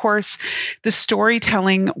think, of course, the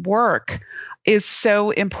storytelling work is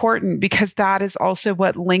so important, because that is also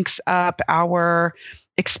what links up our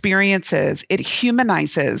experiences. It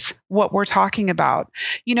humanizes what we're talking about.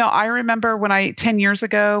 I remember 10 years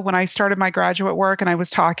ago, when I started my graduate work and I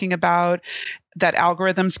was talking about that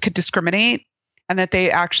algorithms could discriminate, and that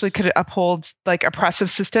they actually could uphold oppressive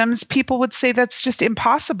systems, people would say that's just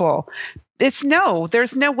impossible. There's no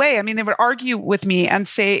way. I mean, they would argue with me and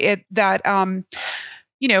say that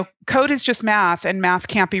code is just math, and math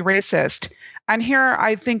can't be racist. And here,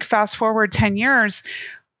 I think, fast forward 10 years,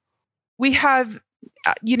 we have,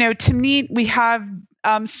 we have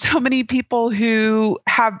so many people who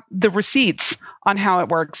have the receipts on how it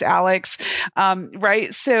works, Alex,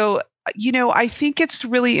 right? So, I think it's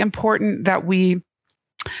really important that we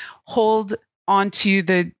hold onto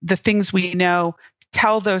the things we know,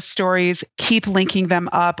 tell those stories, keep linking them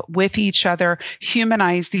up with each other,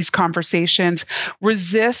 humanize these conversations,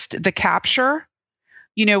 resist the capture.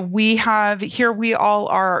 We all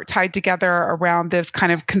are tied together around this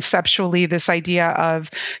kind of conceptually, this idea of,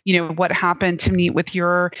 what happened to me with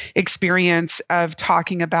your experience of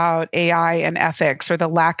talking about AI and ethics, or the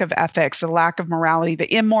lack of ethics, the lack of morality,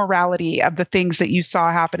 the immorality of the things that you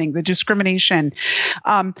saw happening, the discrimination.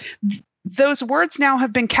 Those words now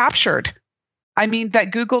have been captured. I mean,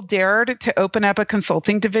 that Google dared to open up a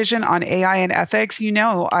consulting division on AI and ethics,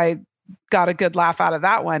 I got a good laugh out of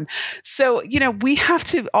that one. So, we have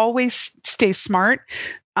to always stay smart,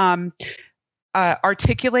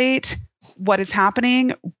 articulate what is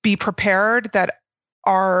happening, be prepared that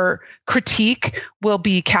our critique will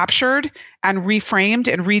be captured and reframed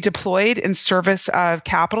and redeployed in service of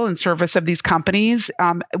capital, in service of these companies,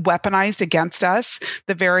 weaponized against us,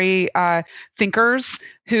 the very thinkers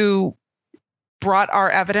who brought our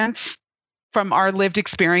evidence from our lived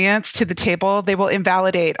experience to the table. They will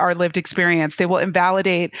invalidate our lived experience. They will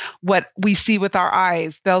invalidate what we see with our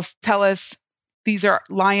eyes. They'll tell us these are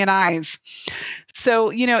lion eyes.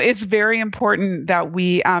 So, it's very important that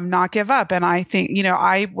we not give up. And I think,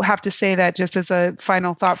 I have to say that just as a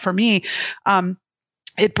final thought for me,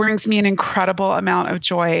 it brings me an incredible amount of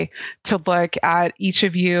joy to look at each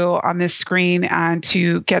of you on this screen and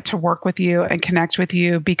to get to work with you and connect with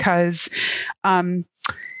you, because,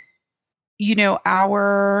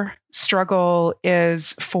 our struggle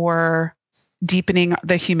is for deepening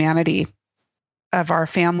the humanity of our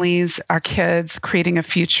families, our kids, creating a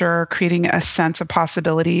future, creating a sense of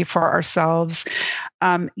possibility for ourselves.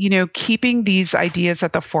 Keeping these ideas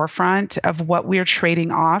at the forefront of what we're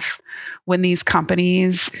trading off when these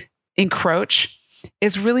companies encroach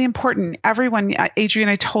is really important. Everyone, Adrienne,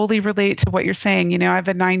 I totally relate to what you're saying. I have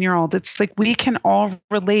a 9-year-old. It's like we can all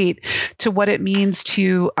relate to what it means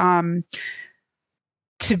to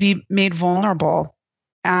be made vulnerable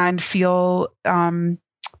and feel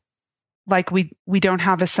like we don't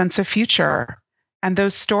have a sense of future. And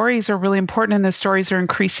those stories are really important, and those stories are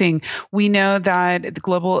increasing. We know that the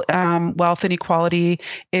global wealth inequality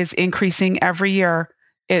is increasing every year.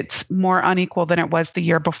 It's more unequal than it was the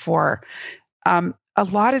year before. A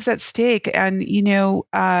lot is at stake, and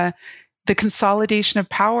the consolidation of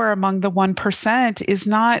power among the 1% is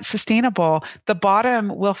not sustainable. The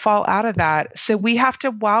bottom will fall out of that. So we have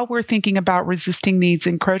to, while we're thinking about resisting these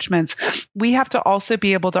encroachments, we have to also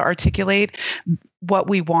be able to articulate what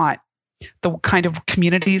we want, the kind of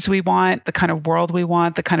communities we want, the kind of world we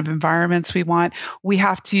want, the kind of environments we want. We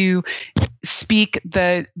have to speak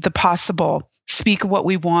the possible, speak what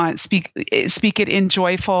we want, speak it in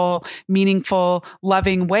joyful, meaningful,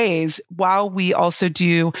 loving ways, while we also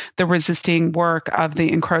do the resisting work of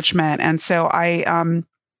the encroachment. And so I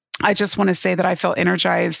just want to say that I feel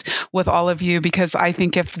energized with all of you, because I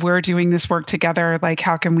think if we're doing this work together, like,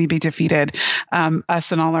 how can we be defeated?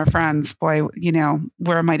 Us and all our friends, boy,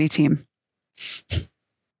 we're a mighty team.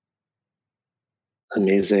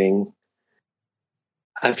 Amazing.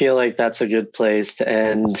 I feel like that's a good place to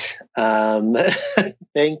end.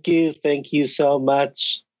 Thank you so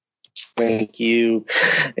much. Thank you,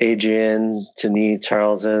 Adrienne, Denise,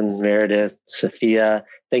 Charlton, Meredith, Sophia.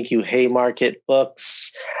 Thank you, Haymarket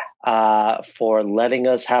Books, for letting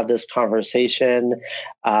us have this conversation.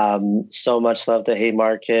 So much love to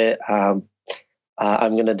Haymarket.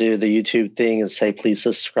 I'm going to do the YouTube thing and say, please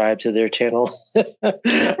subscribe to their channel.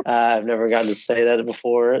 I've never gotten to say that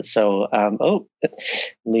before. So,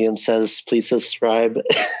 Liam says, please subscribe.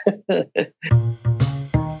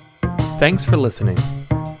 Thanks for listening.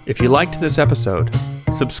 If you liked this episode,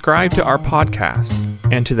 subscribe to our podcast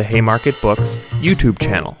and to the Haymarket Books YouTube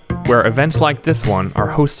channel, where events like this one are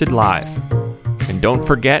hosted live. And don't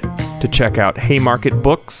forget to check out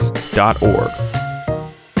haymarketbooks.org.